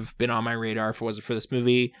 Never would have been on my radar if it wasn't for this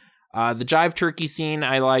movie. The Jive Turkey scene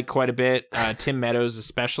I like quite a bit. Tim Meadows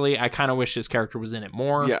especially. I kind of wish his character was in it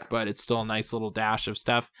more, but it's still a nice little dash of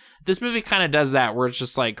stuff. This movie kind of does that where it's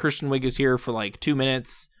just like Kristen Wiig is here for like 2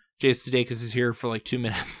 minutes. Jason Sudeikis is here for like 2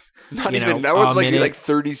 minutes. Not even. That was like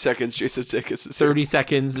 30 seconds Jason Sudeikis is here. 30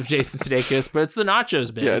 seconds of Jason Sudeikis, but it's the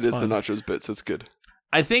nachos bit. Yeah, it is fun. The nachos bit, so it's good.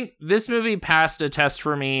 I think this movie passed a test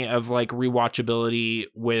for me of like rewatchability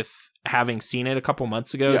with having seen it a couple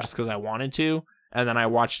months ago just because I wanted to. And then I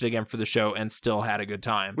watched it again for the show and still had a good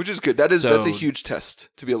time. Which is good. That's a huge test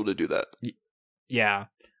to be able to do that. Yeah.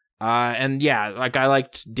 And yeah, like I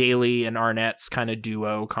liked Daly and Arnett's kind of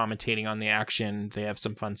duo commentating on the action. They have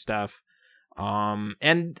some fun stuff.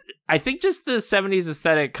 And I think just the 70s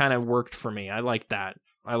aesthetic kind of worked for me. I like that.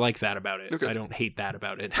 I like that about it. Okay. I don't hate that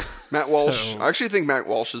about it. Matt Walsh. I actually think Matt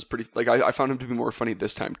Walsh is pretty, like I found him to be more funny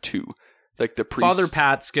this time too. Like the priest. Father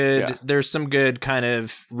Pat's good. Yeah. There's some good kind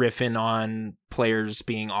of riffing on players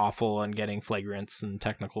being awful and getting flagrants and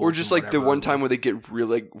technical. Or just like the one time where they get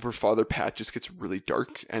really, where Father Pat just gets really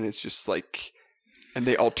dark and it's just like, and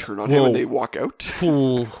they all turn on him and they walk out.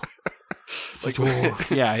 Like,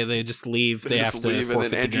 yeah, they just leave. They have to leave, and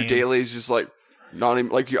then Andrew Daly's just like, not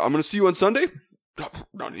even like, I'm going to see you on Sunday.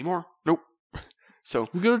 Not anymore. Nope. So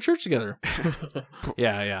we go to church together.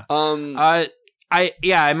 Yeah.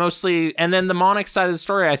 I mostly, and then the Monarch side of the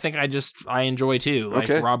story, I think I enjoy too. Like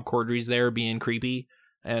Rob Corddry's there being creepy,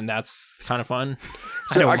 and that's kind of fun.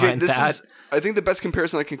 So I don't mind that. I think the best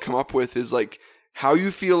comparison I can come up with is like how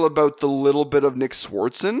you feel about the little bit of Nick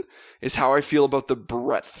Swartzen is how I feel about the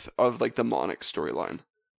breadth of like the Monarch storyline.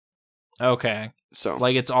 Okay. So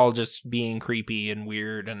like it's all just being creepy and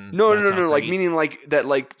weird and no, that's not like great. meaning like that,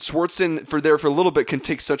 like Schwartzen for a little bit can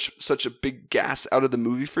take such a big gas out of the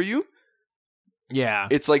movie for you. Yeah,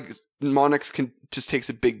 It's like Monix can just takes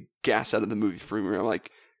a big gas out of the movie for me. I'm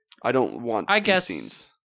like, I don't want these scenes.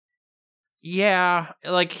 Yeah,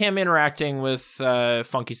 like him interacting with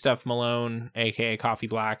Funky Stuff Malone, aka Coffee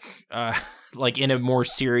Black, like in a more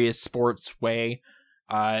serious sports way.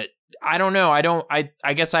 I don't know.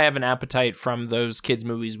 I guess I have an appetite from those kids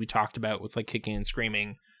movies we talked about with like Kicking and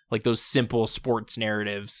Screaming, like those simple sports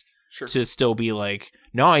narratives. Sure. To still be like,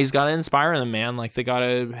 no, he's got to inspire them, man. Like they got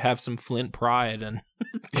to have some Flint pride and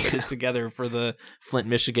get it together for the Flint,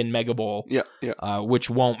 Michigan Mega Bowl. Yeah. Which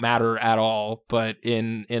won't matter at all, but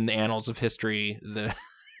in the annals of history, the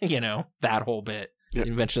that whole bit, the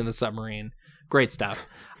invention of the submarine, great stuff.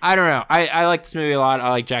 I don't know. I like this movie a lot. I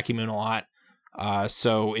like Jackie Moon a lot.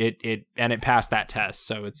 So it passed that test.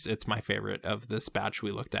 So it's my favorite of this batch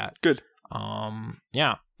we looked at. Good.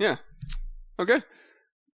 Yeah. Okay.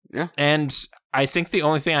 Yeah. And I think the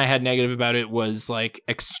only thing I had negative about it was like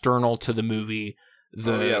external to the movie,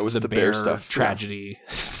 it was the bear stuff, tragedy,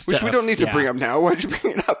 which we don't need to bring up now. Why'd you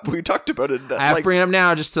bring it up? We talked about it. I have to bring it up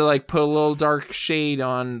now just to like put a little dark shade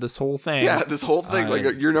on this whole thing. Yeah, this whole thing.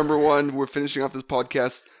 Like you're number one. We're finishing off this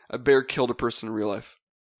podcast. A bear killed a person in real life.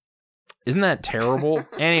 Isn't that terrible?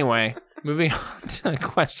 Anyway, moving on to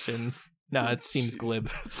questions. No, it seems glib.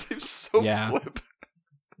 It seems so glib.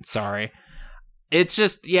 Sorry. It's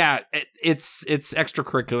just, it's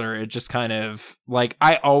extracurricular. It just kind of, like,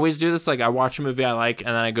 I always do this. Like, I watch a movie I like, and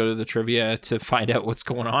then I go to the trivia to find out what's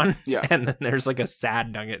going on. Yeah. And then there's, like, a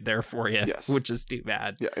sad nugget there for you. Yes. Which is too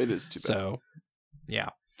bad. Yeah, it is too bad. So, yeah.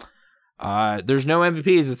 There's no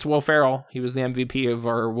MVPs. It's Will Ferrell. He was the MVP of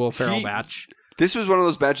our Will Ferrell batch. This was one of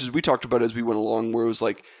those batches we talked about as we went along where it was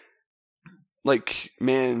like,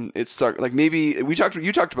 man, it sucked. Like, maybe, you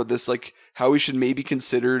talked about this, like, how we should maybe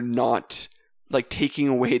consider not... like taking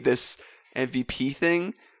away this MVP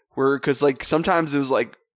thing because like sometimes it was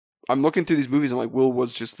like I'm looking through these movies and I'm like Will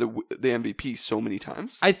was just the MVP so many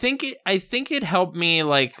times. I think it helped me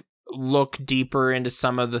like look deeper into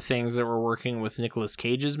some of the things that were working with Nicolas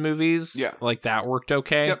Cage's movies. Yeah. Like that worked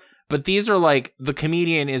okay. Yep. But these are like the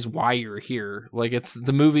comedian is why you're here. Like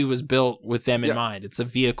the movie was built with them in mind. It's a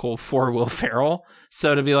vehicle for Will Ferrell.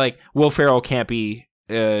 So to be like Will Ferrell can't be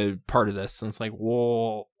part of this. And it's like,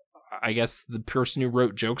 well, I guess the person who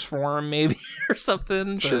wrote jokes for him maybe or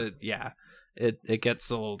something. But sure. Yeah, it gets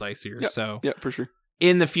a little dicier. So yeah, for sure.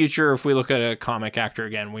 In the future, if we look at a comic actor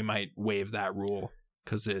again, we might waive that rule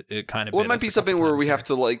because it kind of. Well, it might be something where we have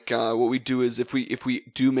to like what we do is if we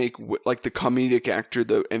do make like the comedic actor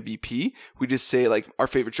the MVP, we just say like our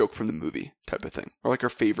favorite joke from the movie type of thing, or like our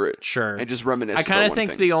favorite. Sure. And just reminisce. I kind of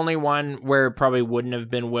think the only one where it probably wouldn't have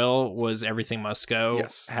been Will was Everything Must Go.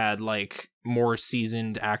 Yes. Had like more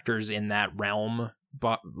seasoned actors in that realm,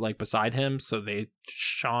 but like beside him, so they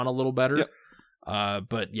shone a little better. Yep.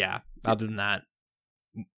 But yeah, other than that,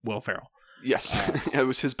 Will Ferrell. Yes, it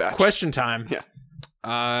was his batch. Question time.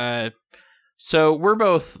 Yeah. So we're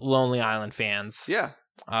both Lonely Island fans. Yeah.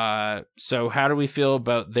 So how do we feel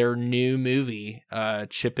about their new movie,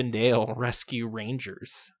 Chip and Dale Rescue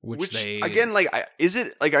Rangers? Which they again, like, is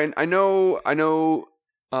it like I know,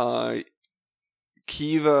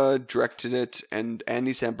 Kiva directed it and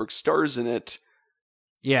Andy Samberg stars in it.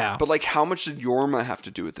 Yeah. But like, how much did Yorma have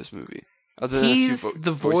to do with this movie? Other than he's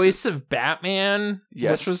the voice of Batman,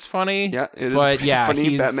 which was funny. Yeah, it is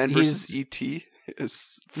funny. Batman versus E.T.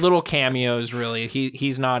 is little cameos, really.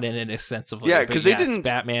 He's not in it extensively. Yeah, because they didn't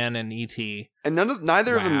Batman and E.T. And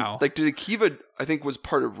neither of them like did Akiva. I think was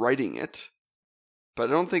part of writing it, but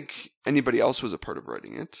I don't think anybody else was a part of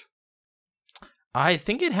writing it. I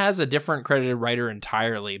think it has a different credited writer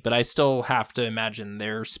entirely, but I still have to imagine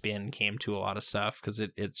their spin came to a lot of stuff because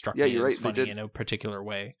it struck me as funny in a particular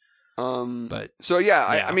way. But so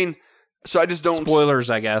I mean, so I just don't spoilers.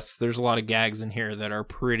 I guess there's a lot of gags in here that are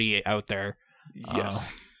pretty out there.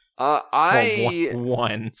 Yes,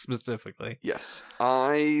 one specifically. Yes,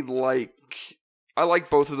 I like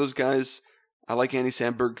both of those guys. I like Andy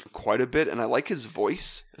Samberg quite a bit, and I like his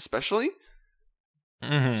voice especially.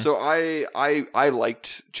 Mm-hmm. So I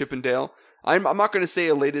liked Chip and Dale. I'm not going to say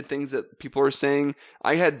elated things that people are saying.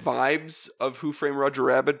 I had vibes of Who Framed Roger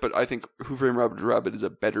Rabbit, but I think Who Framed Roger Rabbit is a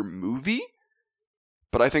better movie.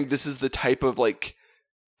 But I think this is the type of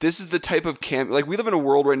cameo. Like, we live in a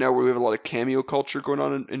world right now where we have a lot of cameo culture going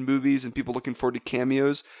on in movies and people looking forward to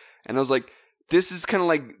cameos. And I was like, this is kind of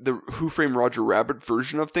like the Who Framed Roger Rabbit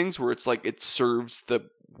version of things, where it's like it serves the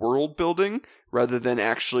world building rather than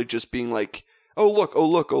actually just being like, oh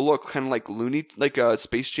look, kind of like Looney, like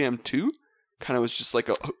Space Jam 2. Kind of was just like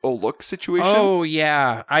a oh look situation. Oh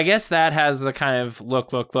yeah, I guess that has the kind of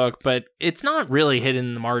look, but it's not really hidden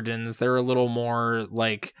in the margins. They're a little more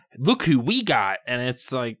like, look who we got, and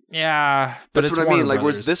it's like, yeah, but that's it's what I Warner mean. Like,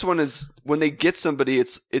 Brothers. whereas this one is when they get somebody,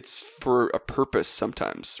 it's for a purpose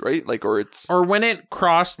sometimes, right? Like, or when it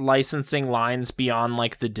crossed licensing lines beyond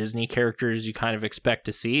like the Disney characters you kind of expect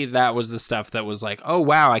to see. That was the stuff that was like, oh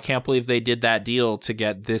wow, I can't believe they did that deal to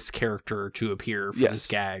get this character to appear for this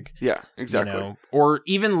gag. Yeah, exactly. Or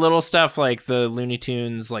even little stuff like the Looney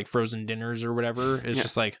Tunes, like Frozen Dinners or whatever. It's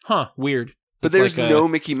just like, weird. But there's like no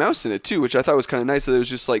Mickey Mouse in it too, which I thought was kind of nice. That it was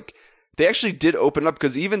just like they actually did open up,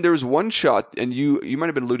 because even there was one shot, and you might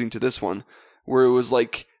have been alluding to this one, where it was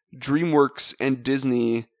like DreamWorks and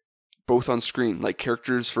Disney both on screen, like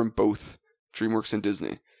characters from both DreamWorks and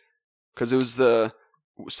Disney, because it was the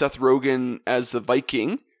Seth Rogen as the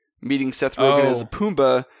Viking meeting Seth Rogen as the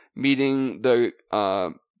Pumbaa meeting the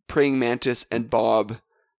praying mantis and Bob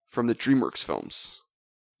from the DreamWorks films.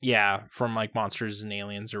 Yeah, from like Monsters and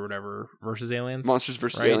Aliens or whatever versus Aliens. Monsters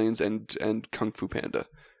versus Aliens and Kung Fu Panda.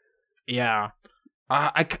 Yeah.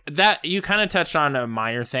 That you kind of touched on a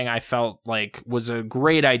minor thing I felt like was a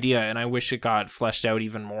great idea, and I wish it got fleshed out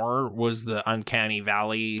even more, was the Uncanny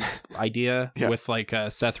Valley idea with like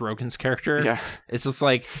Seth Rogen's character. Yeah. It's just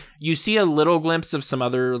like you see a little glimpse of some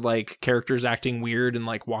other like characters acting weird and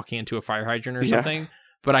like walking into a fire hydrant or something.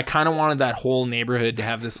 But I kind of wanted that whole neighborhood to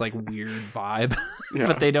have this like weird vibe,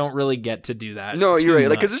 but they don't really get to do that. No, you're right.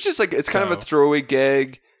 Like, cause it's just like, it's kind of a throwaway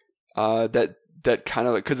gag, that kind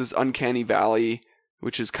of like, cause it's Uncanny Valley,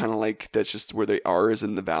 which is kind of like, that's just where they are, is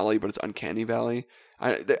in the valley, but it's Uncanny Valley.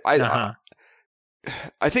 I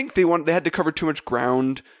think they had to cover too much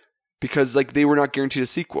ground because like they were not guaranteed a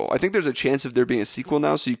sequel. I think there's a chance of there being a sequel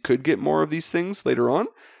now, so you could get more of these things later on.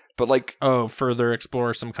 But like, further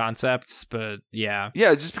explore some concepts, but yeah,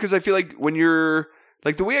 just because I feel like when you're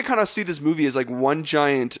like, the way I kind of see this movie is like one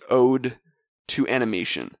giant ode to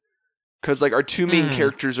animation, because like our two main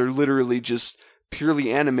characters are literally just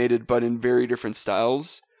purely animated, but in very different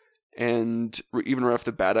styles, and even right off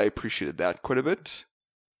the bat, I appreciated that quite a bit.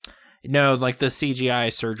 No, like the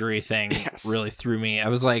CGI surgery thing really threw me. I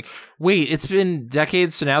was like, wait, it's been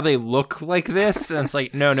decades, so now they look like this? And it's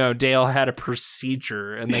like, no, Dale had a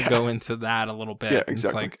procedure, and they go into that a little bit. Yeah,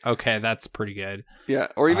 exactly. It's like, okay, that's pretty good. Yeah,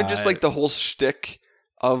 or even just like the whole shtick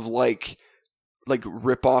of like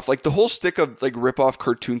rip off, like the whole stick of like rip off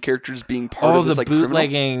cartoon characters being part of this like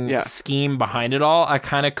bootlegging scheme behind it all. I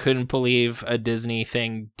kind of couldn't believe a Disney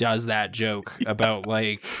thing does that joke about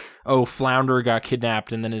like, Flounder got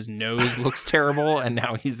kidnapped and then his nose looks terrible and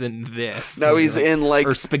now he's in this. Now he's in like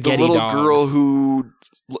or spaghetti the little dogs. Girl who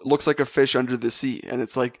looks like a fish under the sea, and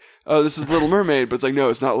it's like, oh, this is Little Mermaid, but it's like, no,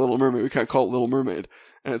 it's not Little Mermaid. We can't call it Little Mermaid.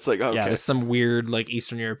 And it's like, okay. Yeah, there's some weird like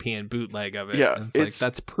Eastern European bootleg of it. Yeah, and it's like,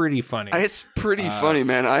 that's pretty funny. It's pretty funny,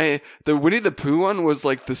 man. The Winnie the Pooh one was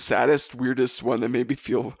like the saddest, weirdest one that made me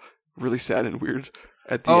feel really sad and weird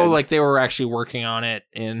at the end. Like they were actually working on it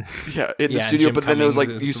in the studio, but then it was like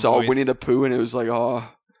you saw Winnie the Pooh and it was like,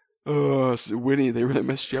 Winnie, they really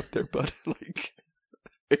messed you up there, bud. Like,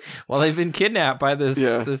 well, they've been kidnapped by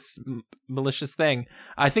this malicious thing.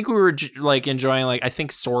 I think we were like enjoying, like, I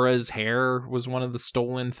think Sora's hair was one of the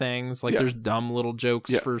stolen things. Like there's dumb little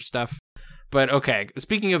jokes for stuff. But okay,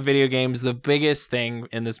 speaking of video games, the biggest thing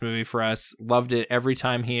in this movie for us, loved it every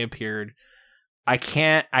time he appeared. I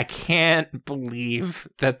can't believe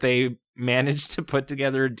that they managed to put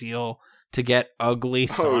together a deal to get ugly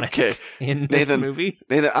Sonic in this movie.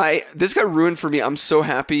 Nathan, this got ruined for me. I'm so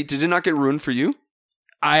happy. Did it not get ruined for you?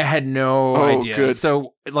 I had no idea. Good.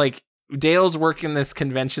 So like Dale's working this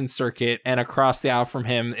convention circuit, and across the aisle from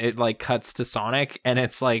him, it like cuts to Sonic, and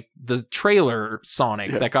it's like the trailer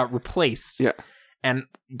Sonic that got replaced. Yeah. And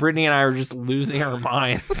Brittany and I were just losing our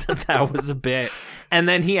minds that was a bit. And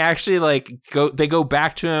then he actually they go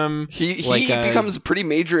back to him. He becomes pretty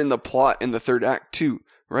major in the plot in the third act too,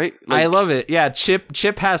 right? I love it. Yeah,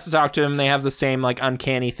 Chip has to talk to him. They have the same like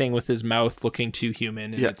uncanny thing with his mouth looking too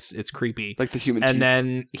human, and it's creepy. Like the human teeth. And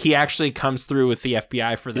then he actually comes through with the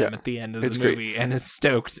FBI for them at the end of the movie and is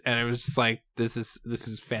stoked, and it was just like, this is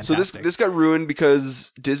fantastic. So this got ruined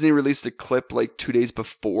because Disney released a clip like 2 days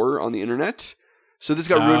before on the internet. So this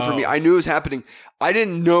got ruined for me. I knew it was happening. I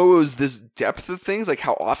didn't know it was this depth of things, like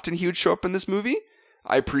how often he would show up in this movie.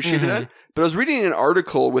 I appreciated that. But I was reading an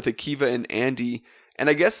article with Akiva and Andy, and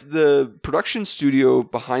I guess the production studio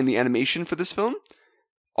behind the animation for this film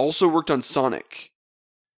also worked on Sonic.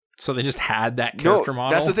 So they just had that character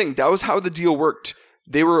model? That's the thing. That was how the deal worked.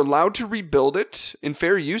 they were allowed to rebuild it in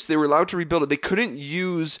fair use. They were allowed to rebuild it. They couldn't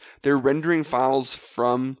use their rendering files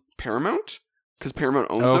from Paramount because Paramount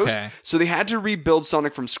owns those. So they had to rebuild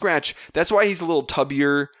Sonic from scratch. That's why he's a little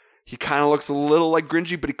tubbier. He kind of looks a little like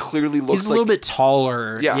Gringy, but he clearly looks he's a little bit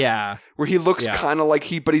taller. Yeah. Where he looks kind of like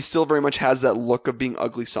but he still very much has that look of being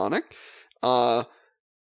ugly Sonic. But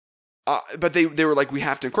they were like, we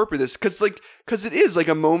have to incorporate this because it is like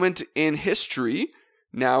a moment in history.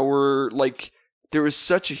 Now we're like, there was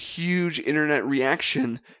such a huge internet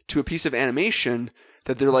reaction to a piece of animation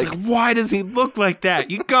that they're like, why does he look like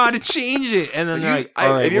that? You got to change it. And then they're like,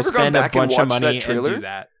 all right, have you ever gone back and watched that trailer? And do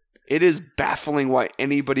that. It is baffling why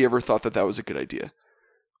anybody ever thought that was a good idea.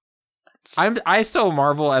 I still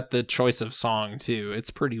marvel at the choice of song too. It's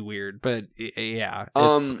pretty weird, but yeah,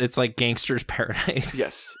 it's like Gangster's Paradise.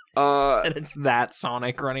 Yes. And it's that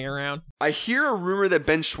Sonic running around. I hear a rumor that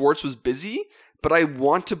Ben Schwartz was busy, but I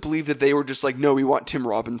want to believe that they were just like, no, we want Tim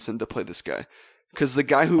Robinson to play this guy. Because the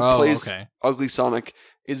guy who plays Ugly Sonic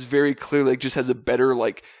is very clearly just has a better,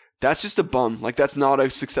 that's just a bum. That's not a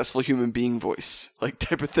successful human being voice,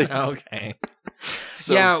 type of thing. Okay.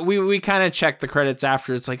 So, yeah, we kind of checked the credits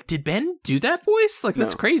after. It's like, did Ben do that voice?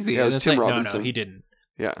 That's crazy. Yeah, it was Tim Robinson. No, he didn't.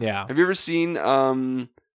 Yeah. Yeah. Have you ever seen, he has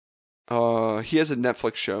a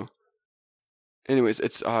Netflix show. Anyways,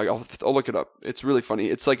 it's I'll look it up. It's really funny.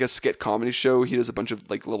 It's like a skit comedy show. He does a bunch of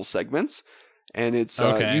little segments, and it's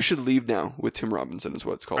You Should Leave Now with Tim Robinson is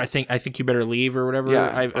what it's called. I think You Better Leave or whatever.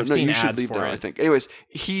 Yeah, I've seen You ads Should Leave for Now, it. I think. Anyways,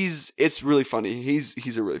 it's really funny.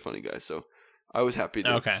 He's a really funny guy. So I was happy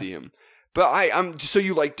to see him. But I'm so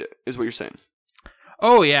you liked it is what you're saying.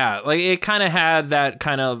 Oh yeah, it kind of had that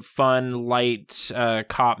kind of fun, light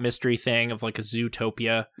cop mystery thing of a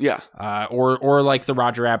Zootopia. Yeah. Or like the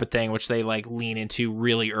Roger Rabbit thing, which they lean into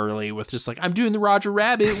really early with just I'm doing the Roger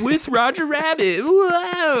Rabbit with Roger Rabbit.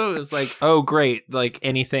 Whoa! It's oh great,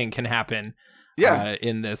 anything can happen. Yeah.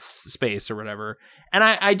 In this space or whatever, and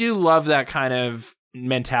I do love that kind of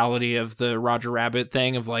mentality of the Roger Rabbit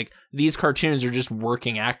thing of these cartoons are just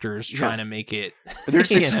working actors trying to make it. They're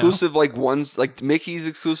just exclusive ones Mickey's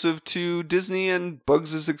exclusive to Disney and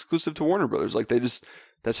Bugs is exclusive to Warner Brothers.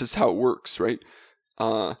 That's just how it works, right?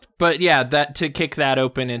 But yeah, that to kick that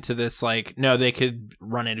open into this no, they could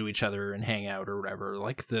run into each other and hang out or whatever,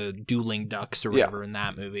 the dueling ducks or whatever in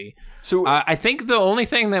that movie. So I think the only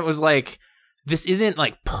thing that was this isn't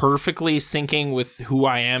perfectly syncing with who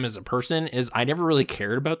I am as a person is I never really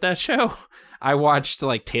cared about that show. I watched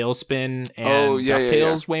Tailspin and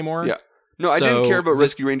DuckTales way more. Yeah. No, I didn't care about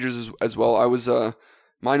Rescue Rangers as well. I was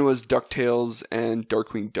mine was DuckTales and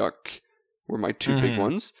Darkwing Duck were my two big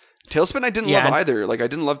ones. Tailspin I didn't love either. I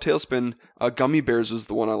didn't love Tailspin. Gummy Bears was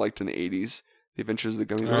the one I liked in the 80s. The Adventures of the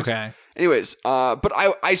Gummy Bears. Okay. Anyways, but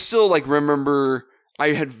I still remember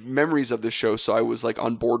I had memories of the show, so I was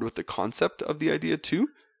on board with the concept of the idea too.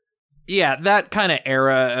 Yeah, that kind of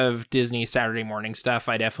era of Disney Saturday morning stuff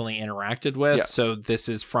I definitely interacted with. Yeah. So this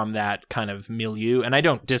is from that kind of milieu, and I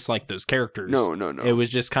don't dislike those characters. No. It was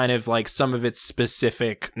just kind of some of its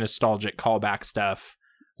specific nostalgic callback stuff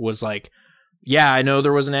was yeah, I know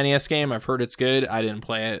there was an NES game. I've heard it's good. I didn't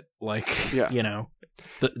play it.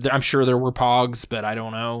 I'm sure there were Pogs, but I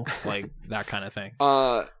don't know. That kind of thing.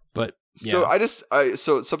 But yeah.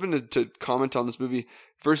 So something to comment on this movie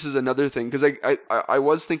versus another thing, because I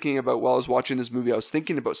was thinking about while I was watching this movie, I was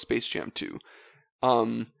thinking about Space Jam 2.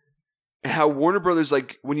 How Warner Brothers,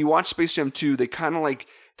 when you watch Space Jam 2, they kind of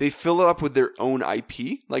they fill it up with their own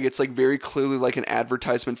IP. It's very clearly an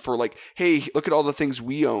advertisement for hey, look at all the things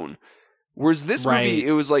we own. Whereas this movie,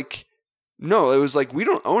 it was no, it was we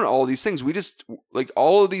don't own all of these things. We just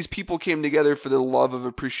all of these people came together for the love of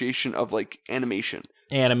appreciation of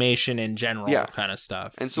animation in general, kind of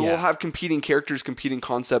stuff. And so we'll have competing characters, competing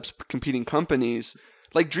concepts, competing companies.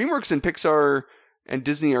 DreamWorks and Pixar and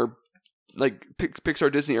Disney are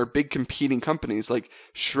Pixar Disney are big competing companies.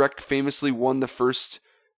 Shrek famously won the first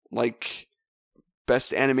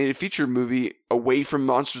best animated feature movie away from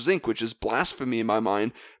Monsters Inc., which is blasphemy in my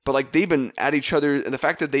mind. But they've been at each other, and the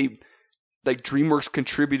fact that they DreamWorks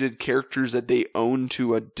contributed characters that they own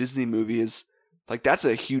to a Disney movie is that's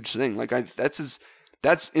a huge thing.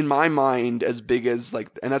 That's in my mind as big as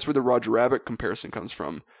and that's where the Roger Rabbit comparison comes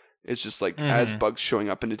from. It's just as Bugs showing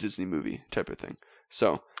up in a Disney movie type of thing.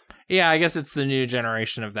 So yeah, I guess it's the new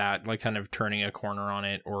generation of that, kind of turning a corner on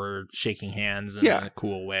it or shaking hands in a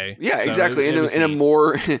cool way. Yeah, so exactly. In a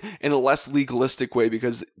more in a less legalistic way.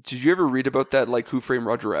 Because did you ever read about that Who Framed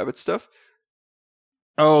Roger Rabbit stuff?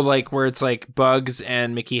 Oh, where it's Bugs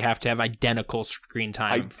and Mickey have to have identical screen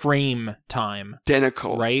time, frame time.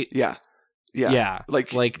 Identical. Right? Yeah. Yeah.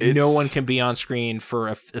 Like no one can be on screen for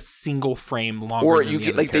a single frame longer. Or than you the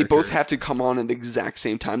get other like they both character. have to come on at the exact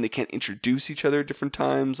same time. They can't introduce each other at different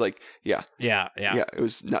times. Like, yeah. It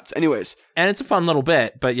was nuts. Anyways, and it's a fun little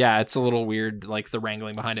bit, but yeah, it's a little weird, like the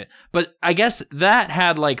wrangling behind it. But I guess that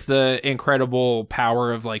had like the incredible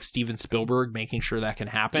power of like Steven Spielberg making sure that can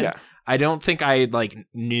happen. Yeah. I don't think I like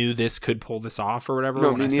knew this could pull this off or whatever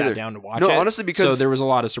when I sat down to watch it. No, honestly, because so there was a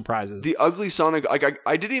lot of surprises. The Ugly Sonic, like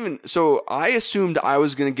I didn't even. So I assumed I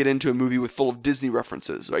was going to get into a movie with full of Disney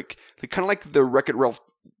references, like kind of like the Wreck-It Ralph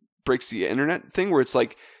Breaks the Internet thing, where it's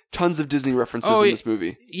like tons of Disney references in this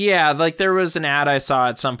movie. Yeah, like there was an ad I saw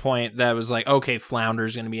at some point that was like, okay,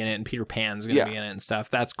 Flounder's going to be in it and Peter Pan's going to be in it and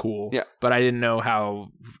stuff. That's cool. Yeah. But I didn't know how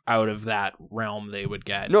out of that realm they would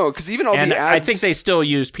get. No, because even all the ads... I think they still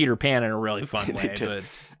used Peter Pan in a really fun way. Did.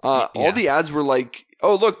 But all the ads were like,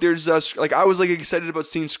 oh, look, there's... like I was like excited about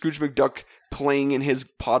seeing Scrooge McDuck playing in his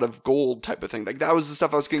pot of gold type of thing. Like that was the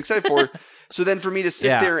stuff I was getting excited for. So then for me to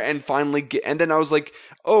sit there and finally get, and then I was like,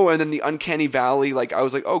 oh, and then the Uncanny Valley, like I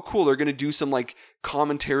was like, oh, cool, they're going to do some like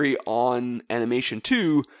commentary on animation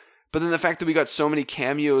too. But then the fact that we got so many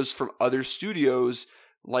cameos from other studios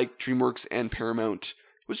like DreamWorks and Paramount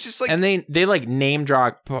was just like, and they like name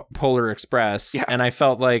drop Polar Express. Yeah. And I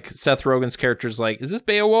felt like Seth Rogen's character's like, is this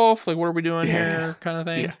Beowulf? Like, what are we doing here? Kind of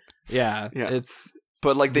thing. Yeah. It's,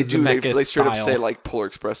 but like they straight up say like Polar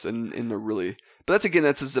Express in a really, but that's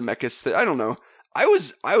a Zemeckis thing. I don't know. I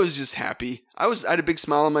was just happy. I had a big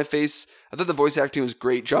smile on my face. I thought the voice acting was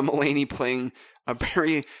great. John Mulaney playing a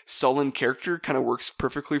very sullen character kind of works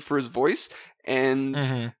perfectly for his voice.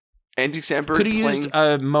 And Andy Samberg could have used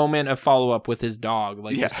a moment of follow up with his dog,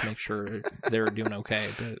 like just to make sure they were doing okay.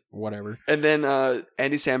 But whatever. And then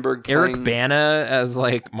Andy Samberg, Eric Bana as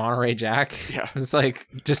like Monterey Jack, was like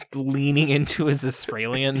just leaning into his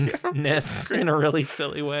Australian-ness in a really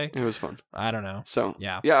silly way. It was fun. I don't know. So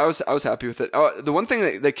I was happy with it. The one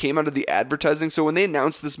thing that came out of the advertising, so when they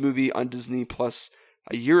announced this movie on Disney Plus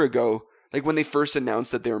a year ago, like when they first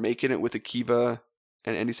announced that they were making it with Akiva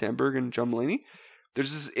and Andy Samberg and John Mulaney,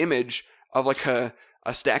 there's this image of like a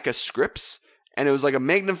stack of scripts, and it was like a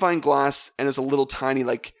magnifying glass, and it was a little tiny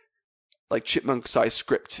like chipmunk size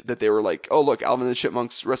script that they were like, oh look, Alvin and the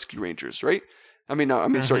Chipmunks Rescue Rangers, right?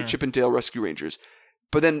 Sorry, Chip and Dale Rescue Rangers.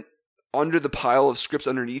 But then under the pile of scripts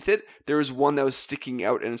underneath it, there was one that was sticking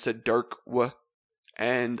out, and it said Dark Wa,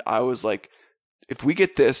 and I was like, if we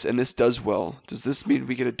get this and this does well, does this mean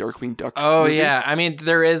we get a Darkwing Duck movie? Yeah. I mean,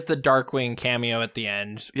 there is the Darkwing cameo at the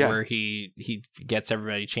end where he gets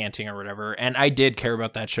everybody chanting or whatever. And I did care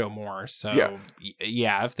about that show more. So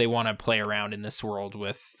if they want to play around in this world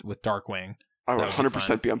with Darkwing, I would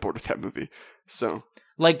 100% be on board with that movie. So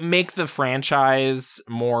like make the franchise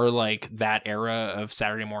more like that era of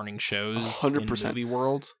Saturday morning shows 100%. In the movie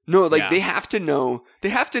world. No, like they have to know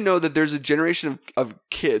that there's a generation of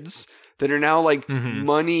kids that are now like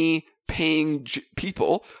money paying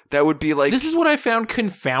people that would be like... This is what I found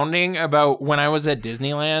confounding about when I was at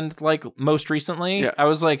Disneyland, like most recently. Yeah. I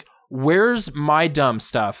was like, where's my dumb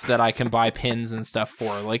stuff that I can buy pins and stuff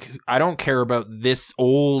for? Like, I don't care about this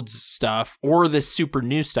old stuff or this super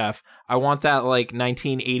new stuff. I want that like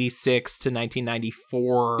 1986 to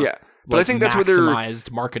 1994. Yeah. But I think that's where they're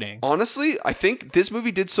maximized marketing. Honestly, I think this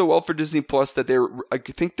movie did so well for Disney Plus that I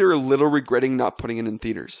think they're a little regretting not putting it in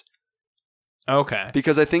theaters. Okay.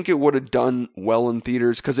 Because I think it would have done well in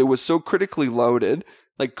theaters because it was so critically lauded.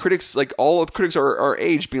 Like critics, like all of critics are our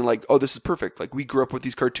age being like, oh, this is perfect. Like we grew up with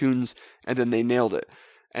these cartoons and then they nailed it.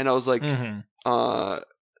 And I was like, like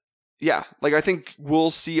I think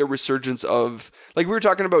we'll see a resurgence of, like we were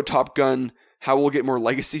talking about Top Gun, how we'll get more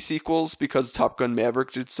legacy sequels because Top Gun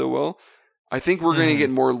Maverick did so well. I think we're going to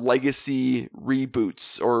get more legacy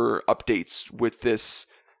reboots or updates with this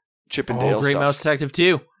Chip and Dale Great stuff. Mouse Detective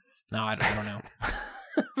 2. No, I don't know.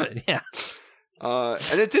 But yeah.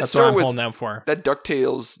 And it did That's start what I'm with holding out for. That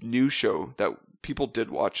DuckTales new show that people did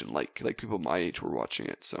watch and like people my age were watching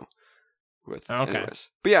it. So,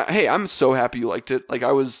 anyways. But yeah, hey, I'm so happy you liked it. Like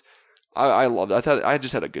I loved it. I thought I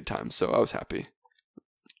just had a good time, so I was happy.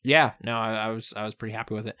 Yeah, no, I was pretty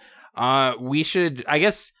happy with it. We should, I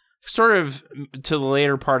guess, sort of to the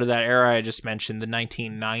later part of that era I just mentioned, the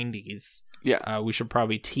 1990s. Yeah. We should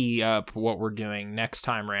probably tee up what we're doing next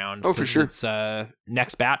time round. Oh, for sure. It's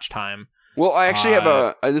next batch time. Well, I actually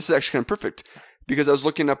have this is actually kind of perfect because I was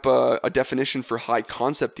looking up a definition for high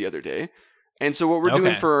concept the other day. And so what we're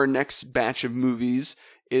doing for our next batch of movies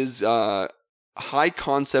is high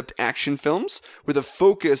concept action films with a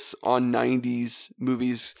focus on 90s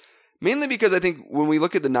movies. Mainly because I think when we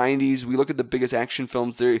look at the 90s, we look at the biggest action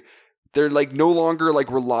films, they they're like no longer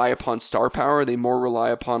like rely upon star power. They more rely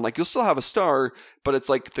upon like you'll still have a star, but it's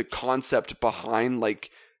like the concept behind like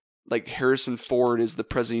Harrison Ford is the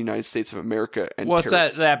president of the United States of America. And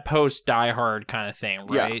it's that post Die Hard kind of thing,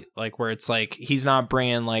 right? Yeah. Like where it's like he's not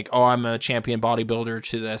bringing like, oh, I'm a champion bodybuilder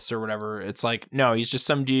to this or whatever. It's like, no, he's just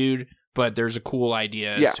some dude, but there's a cool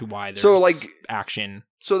idea as to why there's like action.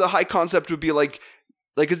 So the high concept would be like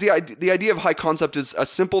is the idea of high concept is a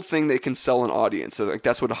simple thing that can sell an audience. So like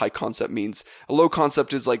that's what a high concept means. A low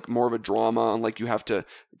concept is like more of a drama, and like you have to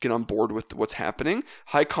get on board with what's happening.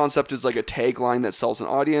 High concept is like a tagline that sells an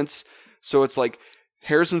audience. So it's like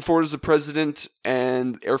Harrison Ford is the president,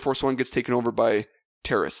 and Air Force One gets taken over by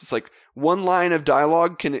terrorists. It's like one line of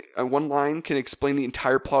dialogue can explain the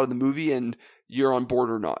entire plot of the movie, and you're on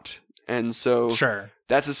board or not. And so sure.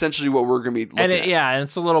 That's essentially what we're going to be looking at. Yeah, and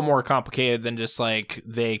it's a little more complicated than just like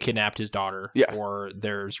they kidnapped his daughter or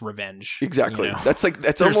there's revenge. Exactly. You know? That's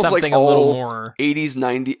almost like all more 80s,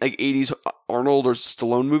 90s, like 80s Arnold or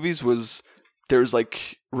Stallone movies was there's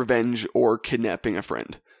like revenge or kidnapping a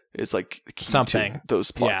friend. It's like key something to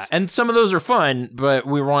those plots. Yeah, and some of those are fun, but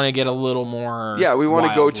we want to get a little more. Yeah, we want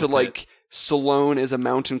to go to like Stallone is a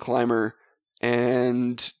mountain climber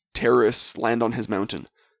and terrorists land on his mountain.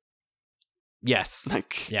 Yes.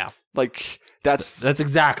 That's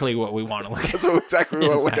exactly what we want to look at. That's exactly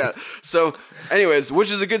what we look at. So, anyways,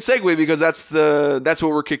 which is a good segue because that's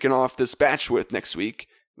what we're kicking off this batch with next week.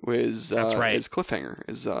 That's right. Is Cliffhanger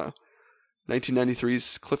is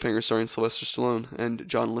 1993's Cliffhanger starring Sylvester Stallone and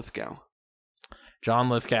John Lithgow.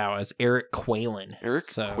 John Lithgow as Eric Quaylen.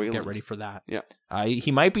 Quaylen. Get ready for that. Yeah.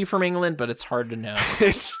 He might be from England, but it's hard to know.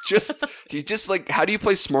 It's just he's just like, how do you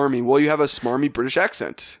play smarmy? Well, you have a smarmy British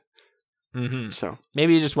accent. Mm-hmm. So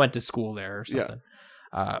maybe he just went to school there or something.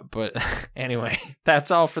 Yeah. But anyway, that's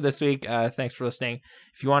all for this week. Thanks for listening.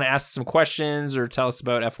 If you want to ask some questions or tell us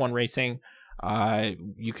about F1 racing,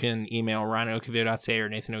 you can email ryan@okvio.ca or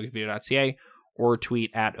nathan@okvio.ca or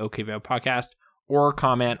tweet at okvio podcast or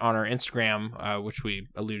comment on our Instagram, which we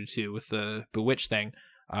alluded to with the Bewitched thing,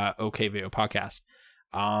 okvio podcast.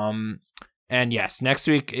 And yes, next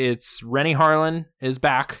week it's Rennie Harlan is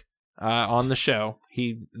back on the show.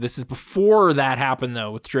 This is before that happened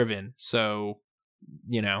though with Driven, so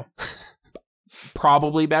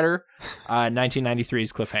probably better.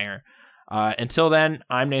 1993's Cliffhanger. Until then,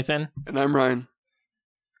 I'm Nathan, and I'm Ryan,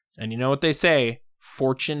 and you know what they say: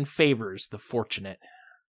 fortune favors the fortunate.